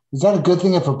 Is that a good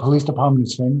thing if a police department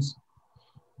is famous?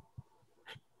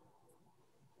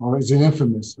 Or is it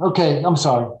infamous? Okay, I'm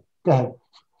sorry. Go ahead.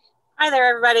 Hi there,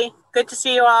 everybody. Good to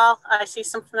see you all. I see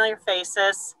some familiar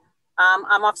faces.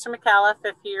 I'm Officer Micallef.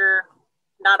 If you're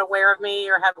not aware of me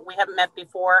or we haven't met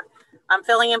before, I'm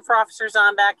filling in for Officer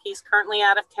Zombak. He's currently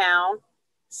out of town,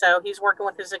 so he's working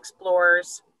with his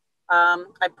explorers.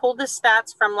 I pulled the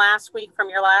stats from last week, from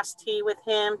your last tea with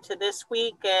him to this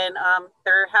week, and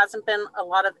there hasn't been a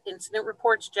lot of incident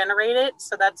reports generated,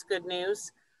 so that's good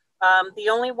news. The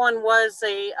only one was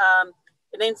an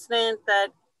incident that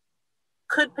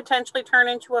could potentially turn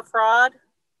into a fraud,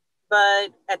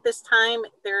 but at this time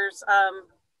there's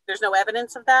no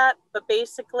evidence of that. But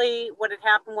basically what had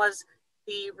happened was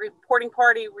the reporting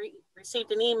party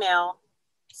received an email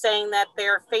saying that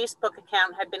their Facebook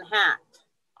account had been hacked.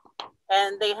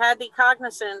 And they had the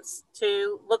cognizance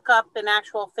to look up an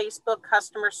actual Facebook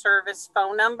customer service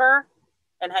phone number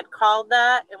and had called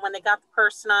that. And when they got the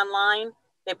person online,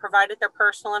 they provided their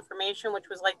personal information, which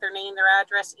was like their name, their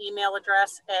address, email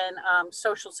address, and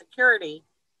social security.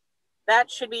 That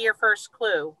should be your first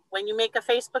clue. When you make a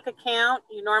Facebook account,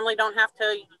 you normally don't have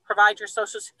to provide your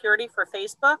social security for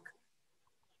Facebook.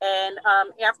 And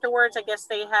afterwards, I guess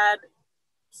they had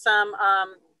some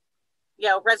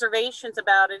reservations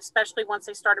about it, especially once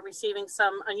they started receiving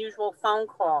some unusual phone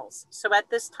calls. So at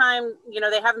this time,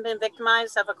 they haven't been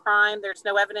victimized of a crime. There's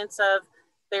no evidence of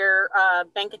their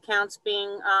bank accounts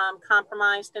being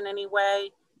compromised in any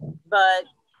way. But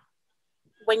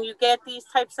when you get these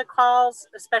types of calls,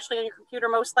 especially on your computer,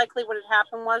 most likely what had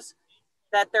happened was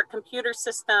that their computer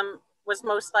system was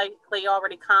most likely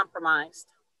already compromised.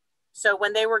 So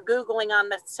when they were Googling on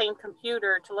the same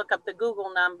computer to look up the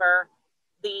Google number,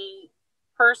 the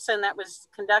person that was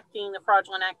conducting the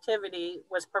fraudulent activity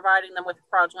was providing them with a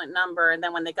fraudulent number. And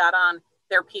then when they got on,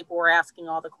 their people were asking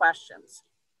all the questions.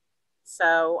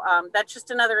 So that's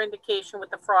just another indication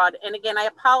with the fraud. And again, I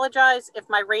apologize if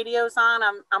my radio's on.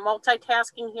 I'm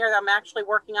multitasking here. I'm actually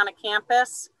working on a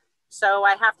campus. So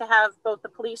I have to have both the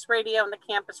police radio and the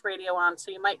campus radio on.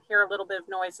 So you might hear a little bit of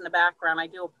noise in the background. I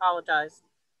do apologize.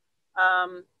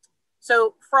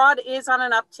 So fraud is on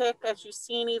an uptick, as you've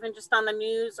seen, even just on the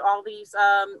news, all these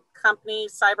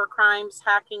companies, cyber crimes,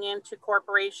 hacking into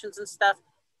corporations and stuff.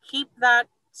 Keep that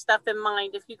stuff in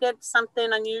mind. If you get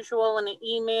something unusual in an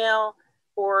email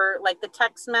or like the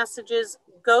text messages,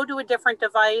 go to a different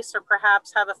device, or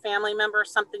perhaps have a family member or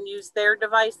something use their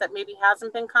device that maybe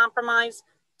hasn't been compromised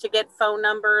to get phone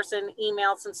numbers and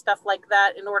emails and stuff like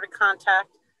that in order to contact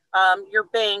your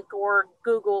bank or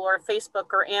Google or Facebook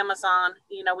or Amazon.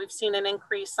 We've seen an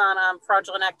increase on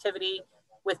fraudulent activity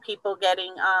with people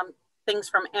getting things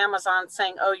from Amazon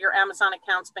saying, oh, your Amazon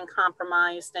account's been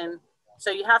compromised. And so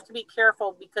you have to be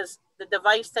careful, because the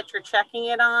device that you're checking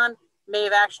it on may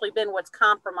have actually been what's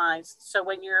compromised. So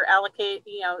when you're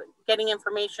getting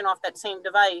information off that same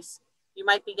device, you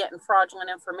might be getting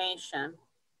fraudulent information.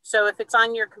 So if it's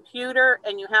on your computer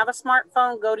and you have a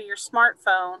smartphone, go to your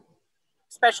smartphone,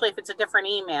 especially if it's a different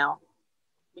email.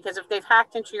 Because if they've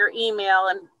hacked into your email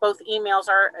and both emails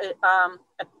are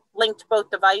linked to both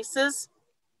devices,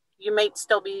 you may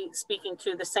still be speaking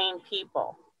to the same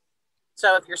people.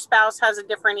 So if your spouse has a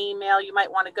different email, you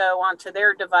might want to go onto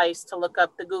their device to look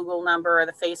up the Google number or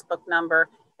the Facebook number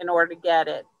in order to get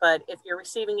it. But if you're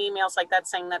receiving emails like that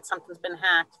saying that something's been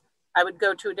hacked, I would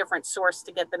go to a different source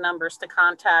to get the numbers to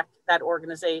contact that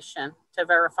organization to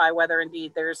verify whether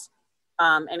indeed there's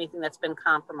anything that's been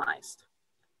compromised.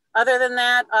 Other than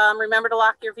that, remember to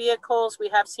lock your vehicles. We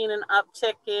have seen an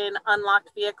uptick in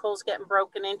unlocked vehicles getting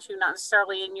broken into, not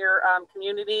necessarily in your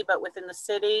community, but within the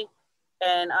city,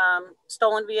 and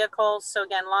stolen vehicles. So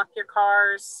again, lock your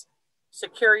cars,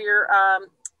 secure your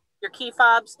key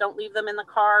fobs. Don't leave them in the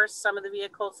cars. Some of the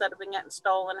vehicles that have been getting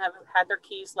stolen have had their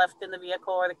keys left in the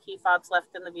vehicle or the key fobs left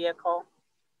in the vehicle.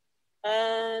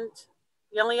 And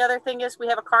the only other thing is we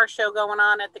have a car show going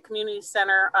on at the community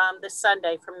center this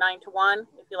Sunday from 9 to 1.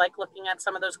 If you like looking at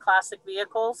some of those classic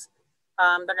vehicles,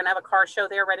 they're going to have a car show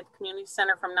there right at the community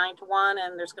center from 9 to 1.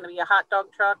 And there's going to be a hot dog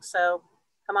truck. So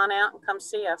come on out and come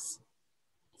see us.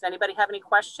 Does anybody have any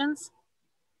questions?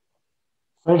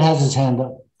 Fred has his hand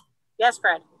up. Yes,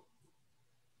 Fred.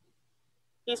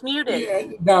 He's muted.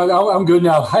 Yeah, no, I'm good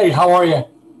now. Hey, how are you?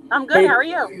 I'm good. Hey, how are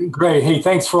you? Great. Hey,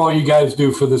 thanks for all you guys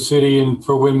do for the city and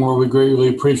for Winmore. We greatly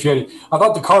appreciate it. I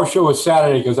thought the car show was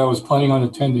Saturday because I was planning on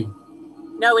attending.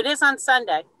 No, it is on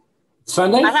Sunday.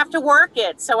 Sunday? I have to work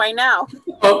it, so I know.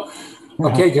 Oh,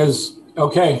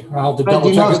 okay, I'll have to Fred, double do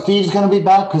you check know it. Steve's going to be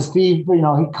back? Because Steve, he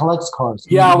collects cars.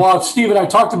 Yeah, well, Steve and I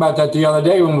talked about that the other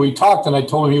day when we talked, and I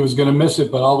told him he was going to miss it,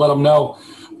 but I'll let him know.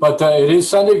 But it is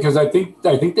Sunday because I think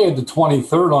they had the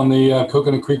 23rd on the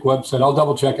Coconut Creek website. I'll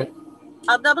double check it.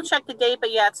 I'll double check the date,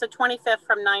 but yeah, it's the 25th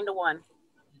from 9 to 1.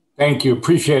 Thank you.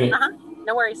 Appreciate it.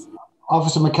 No worries.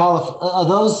 Officer Micallef, are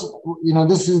those,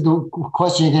 this is the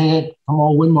question you're going to get from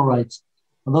all Winmorites.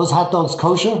 Are those hot dogs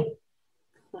kosher?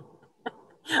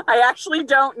 I actually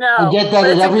don't know. I get that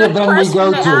at every event we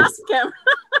go to. Ask him.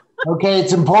 Okay,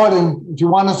 it's important. If you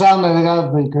want to sound like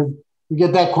that, because we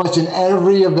get that question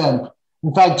every event.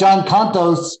 In fact, John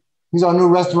Contos, he's our new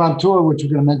restaurateur, which we're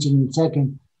going to mention in a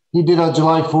second. He did our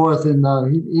July 4th, and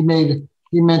he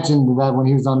mentioned that when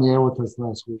he was on the air with us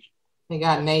last week. He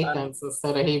got Nathan's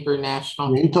instead of Hebrew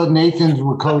National. Yeah, he thought Nathan's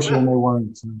were kosher and they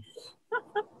weren't. So.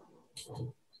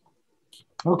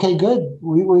 Okay, good.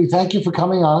 We thank you for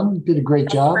coming on. You did a great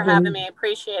job. Thanks for having me.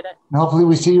 Appreciate it. And hopefully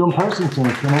we see you in person soon.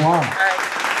 It's been a while. All right.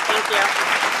 Thank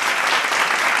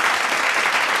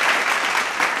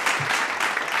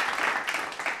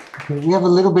you. Okay, we have a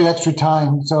little bit extra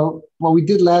time. So what we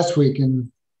did last week,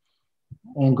 and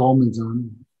Goldman's on,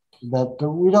 that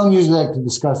we don't usually like to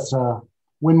discuss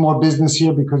win more business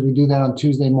here because we do that on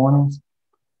Tuesday mornings.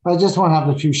 But I just want to have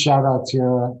a few shout outs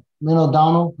here. Lynn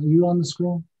O'Donnell, are you on the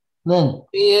screen? Lynn.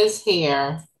 She is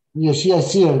here. Yeah, I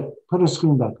see her. Put her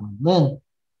screen back on.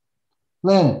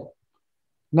 Lynn,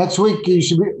 next week you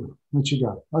should be, where'd she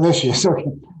go? Oh, there she is. Okay.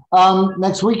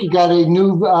 Next week you got a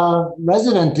new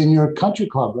resident in your country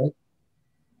club,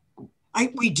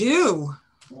 right? We do.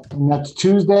 And that's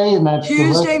Tuesday, and that's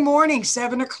Tuesday morning,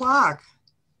 7 o'clock.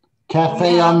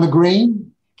 Cafe on the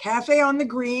Green. Cafe on the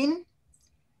Green.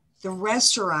 The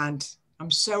restaurant. I'm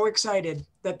so excited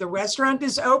that the restaurant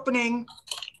is opening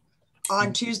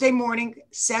on Tuesday morning,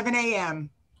 7 a.m.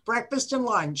 Breakfast and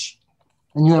lunch.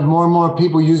 And you have more and more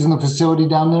people using the facility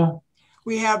down there?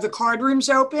 We have the card rooms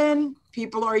open.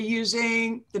 People are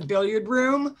using the billiard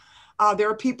room. There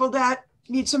are people that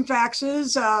need some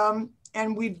faxes,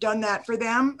 and we've done that for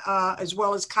them, as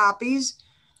well as copies.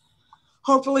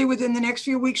 Hopefully within the next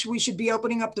few weeks, we should be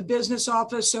opening up the business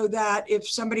office so that if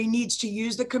somebody needs to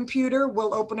use the computer,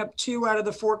 we'll open up 2 out of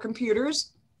the 4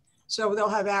 computers. So they'll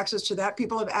have access to that.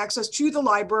 People have access to the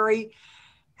library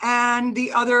and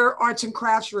the other arts and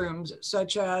crafts rooms,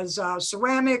 such as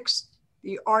ceramics,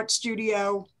 the art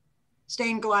studio,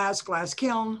 stained glass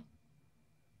kiln.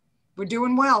 We're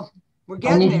doing well. We're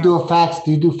getting there. I need to do a fax.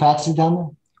 Do you do faxes down there?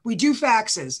 We do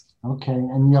faxes. Okay,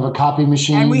 and you have a copy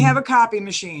machine? And we have a copy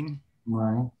machine.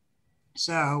 Right.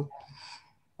 So.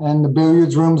 And the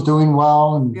billiards room's doing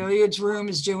well. And billiards room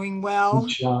is doing well.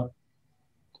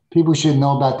 People should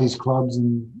know about these clubs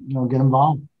and get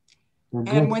involved.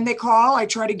 And when they call, I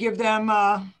try to give them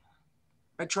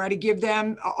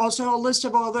also a list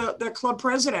of all the club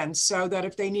presidents, so that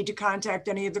if they need to contact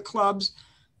any of the clubs,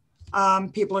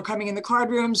 people are coming in the card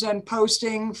rooms and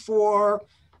posting for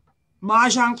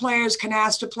mahjong players,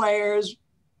 canasta players,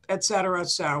 etc.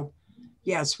 So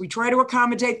yes, we try to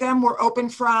accommodate them. We're open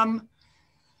from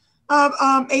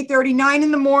 8:30, 9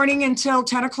 in the morning until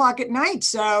 10 o'clock at night.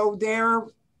 So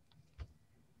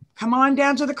come on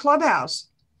down to the clubhouse.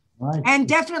 Right. And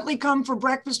definitely come for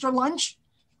breakfast or lunch.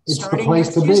 It's the place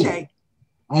to be.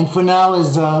 And for now,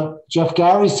 as Jeff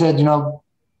Gary said,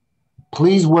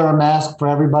 please wear a mask for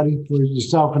everybody, for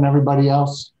yourself and everybody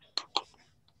else.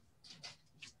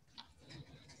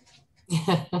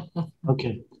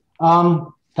 Okay.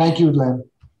 Thank you, Lynn.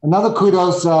 Another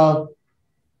kudos.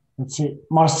 Let's see.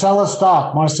 Marcella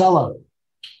Stock. Marcella,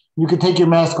 you can take your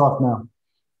mask off now.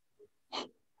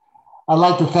 I'd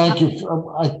like to thank you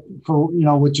for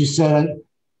what you said.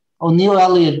 O'Neill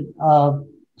Elliott,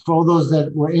 for all those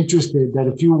that were interested, that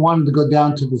if you wanted to go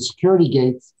down to the security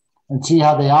gates and see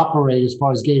how they operate as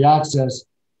far as gate access,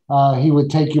 he would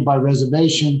take you by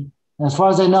reservation. And as far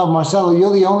as I know, Marcelo,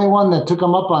 you're the only one that took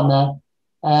him up on that.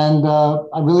 And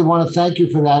I really want to thank you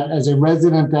for that as a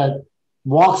resident that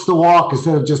walks the walk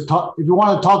instead of just talk. If you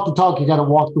want to talk the talk, you got to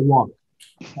walk the walk.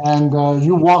 And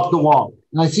you walk the walk.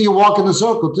 And I see you walk in the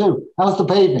circle too. How's the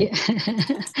pavement?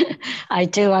 I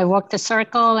do. I walk the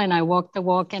circle and I walk the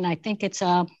walk. And I think it's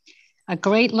a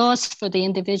great loss for the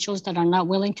individuals that are not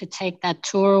willing to take that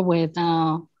tour with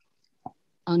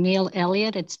O'Neill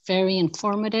Elliott. It's very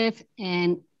informative.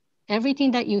 And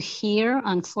everything that you hear,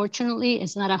 unfortunately,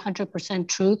 is not 100%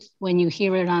 truth when you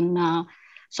hear it on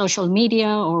social media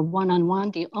or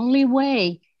one-on-one. The only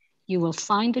way you will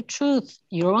find the truth,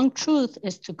 your own truth,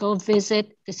 is to go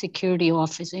visit the security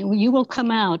office, and you will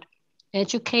come out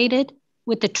educated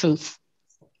with the truth.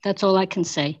 That's all I can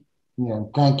say. Yeah,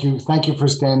 thank you. Thank you for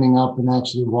standing up and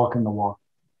actually walking the walk.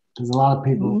 There's a lot of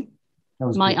people. That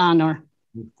was my honor.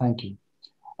 Thank you.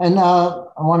 And I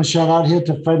want to shout out here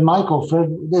to Fred Michael. Fred,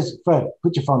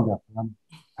 put your phone down.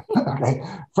 Okay.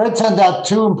 Fred sent out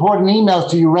 2 important emails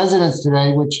to you residents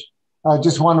today, which I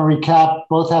just want to recap,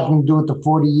 both having to do with the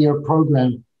 40-year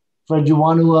program. Fred, you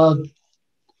want to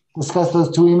discuss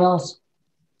those 2 emails?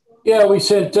 Yeah, we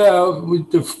sent,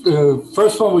 the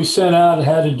first one we sent out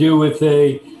had to do with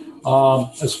a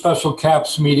special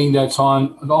CAPS meeting that's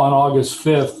on August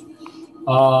 5th.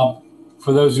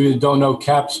 For those of you that don't know,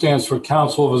 CAPS stands for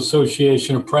Council of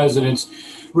Association of Presidents.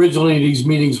 Originally, these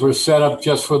meetings were set up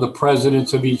just for the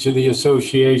presidents of each of the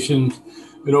associations.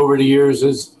 And over the years,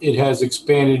 it has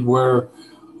expanded where,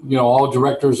 all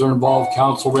directors are involved,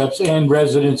 council reps and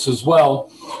residents as well.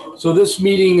 So this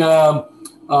meeting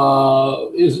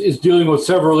is dealing with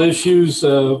several issues,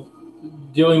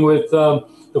 dealing with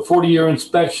the 40-year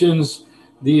inspections,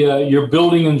 your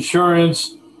building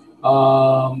insurance,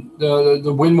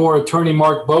 the Winmore attorney,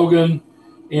 Mark Bogan,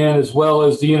 and as well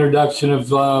as the introduction of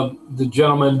the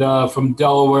gentleman from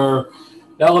Delaware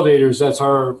Elevators. That's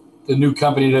the new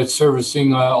company that's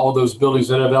servicing all those buildings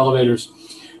that have elevators.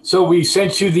 So we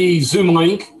sent you the Zoom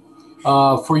link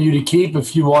for you to keep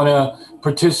if you want to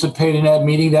participate in that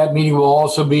meeting. That meeting will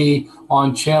also be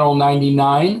on channel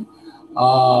 99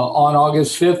 on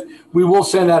August 5th. We will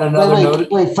send out another notice.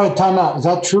 Wait, Fred, time out. Is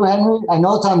that true, Henry? I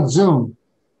know it's on Zoom.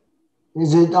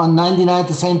 Is it on 99 at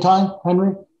the same time,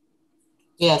 Henry?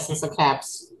 Yes, it's a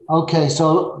CAPS. Okay,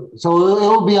 so it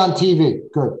will be on TV.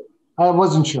 Good. I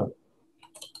wasn't sure.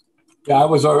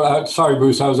 Yeah, sorry,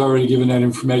 Bruce. I was already given that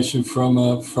information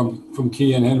from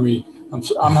Kia and Henry.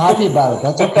 I'm happy about it.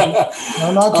 That's okay.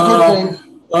 No, it's a good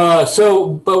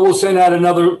thing. But we'll send out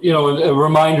another, a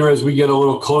reminder as we get a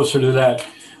little closer to that.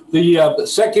 The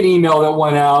second email that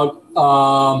went out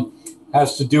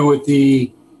has to do with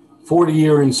the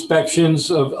 40-year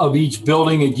inspections of each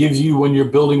building. It gives you when your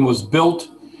building was built.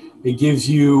 It gives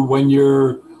you when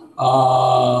your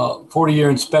 40-year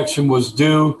inspection was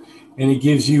due, and it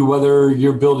gives you whether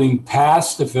your building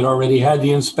passed, if it already had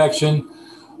the inspection.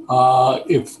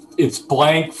 If it's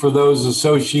blank for those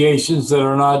associations that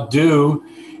are not due.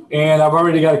 And I've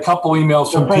already got a couple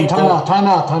emails from people. Time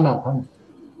out.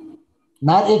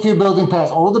 Not if your building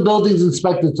passed. All the buildings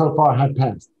inspected so far have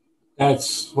passed.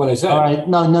 That's what I said. All right.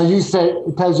 No, you said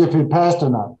it tells you if it passed or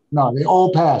not. No, they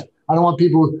all passed. I don't want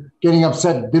people getting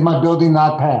upset. Did my building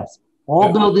not pass?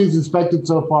 All buildings inspected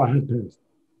so far have passed.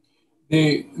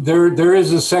 There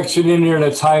is a section in there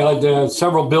that's highlighted.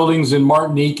 Several buildings in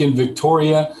Martinique and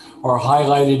Victoria are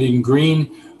highlighted in green.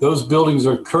 Those buildings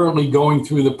are currently going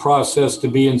through the process to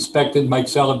be inspected. Mike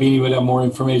Salabini would have more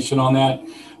information on that,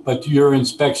 but your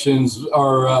inspections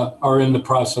are in the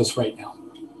process right now.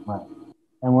 Right,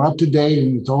 and we're up to date,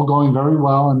 and it's all going very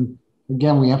well. And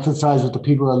again, we emphasize with the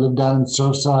people that live down in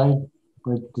Surfside,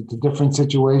 but it's a different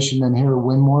situation than here at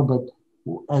Winmore. But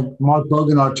Mark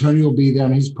Bogan, our attorney, will be there,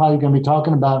 and he's probably going to be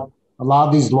talking about a lot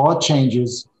of these law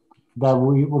changes that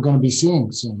we're going to be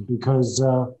seeing soon, because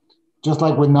just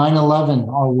like with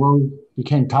 9/11, our world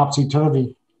became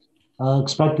topsy-turvy.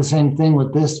 Expect the same thing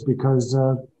with this, because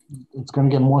it's going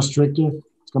to get more stricter.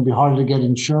 It's going to be harder to get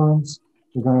insurance.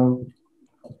 They're going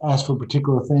to ask for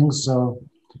particular things. So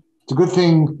it's a good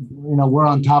thing, we're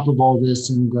on top of all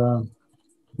this. And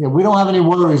we don't have any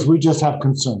worries. We just have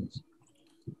concerns.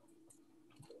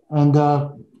 And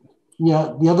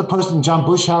the other person, John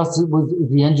Bushhouse, is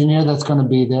the engineer that's going to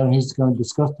be there, and he's going to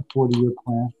discuss the 40-year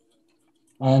plan.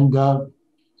 And I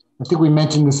think we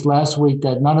mentioned this last week,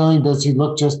 that not only does he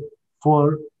look just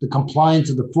for the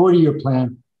compliance of the 40-year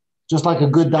plan, just like a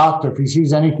good doctor, if he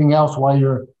sees anything else while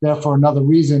you're there for another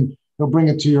reason, he'll bring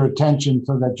it to your attention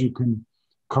so that you can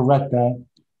correct that.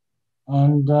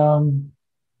 And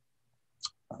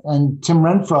Tim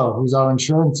Renfro, who's our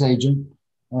insurance agent,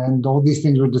 and all these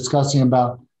things we're discussing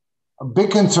about. A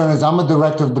big concern is I'm a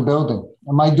director of the building.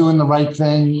 Am I doing the right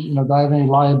thing? Do I have any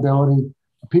liability?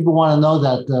 People want to know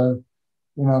that,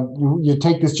 you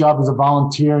take this job as a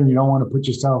volunteer and you don't want to put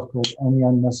yourself at any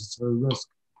unnecessary risk,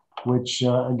 which,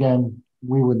 again,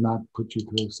 we would not put you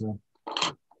through. So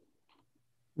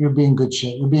you'll be in good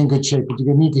shape. You'll be in good shape, but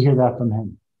you need to hear that from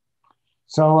him.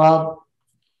 So,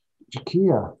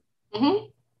 Jakia. Mm-hmm.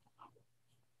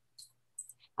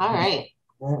 All right.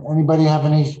 Anybody have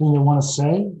anything you want to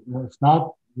say? If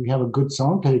not, we have a good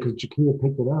song today because Jakia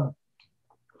picked it up.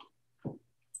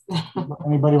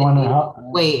 Anybody want to help?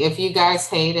 Wait, if you guys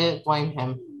hate it, blame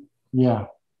him. Yeah.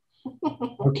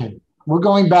 Okay. We're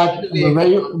going back.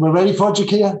 We're ready for it,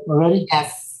 Jakia? We're ready?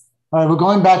 Yes. All right. We're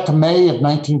going back to May of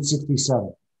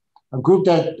 1967. A group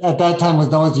that at that time was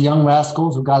known as the Young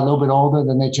Rascals, who got a little bit older,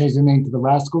 then they changed their name to the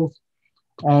Rascals.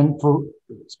 And for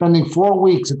spending 4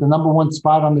 weeks at the #1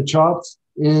 spot on the charts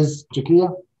is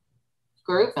Jakia?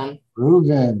 Groovin'.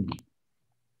 Groovin'.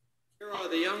 Here are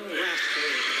the Young Rascals.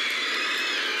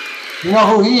 You know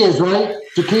who he is, right?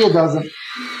 Jakia doesn't.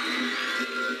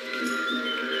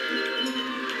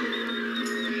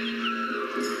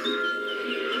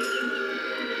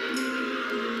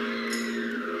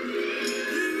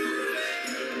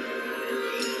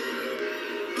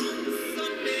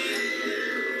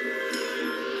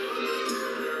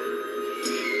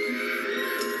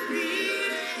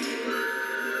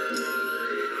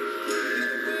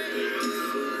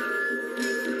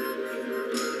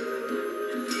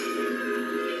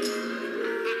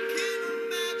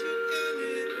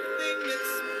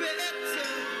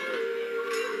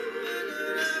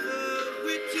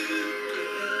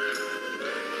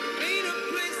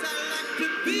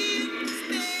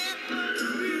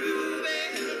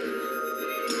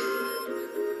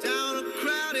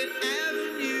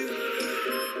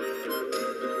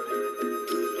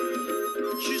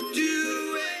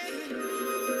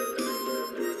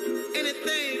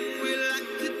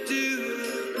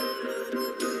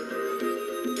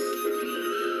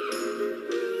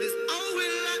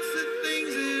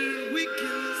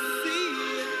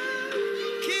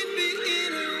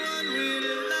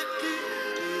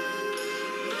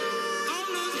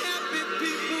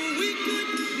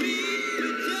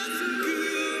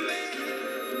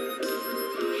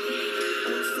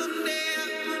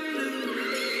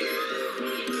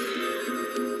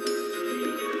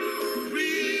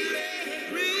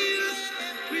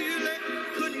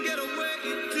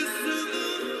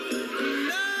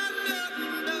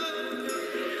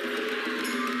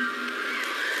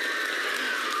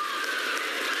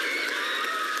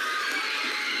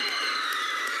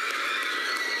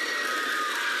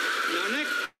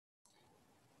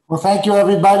 Well, thank you,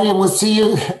 everybody, and we'll see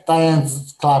you.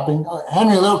 Diane's clapping.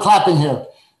 Henry, a little clapping here.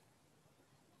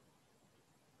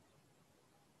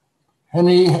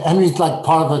 Henry's like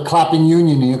part of a clapping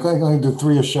union. You're going to do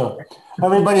 3 a show.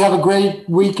 Everybody have a great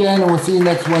weekend, and we'll see you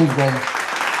next Wednesday.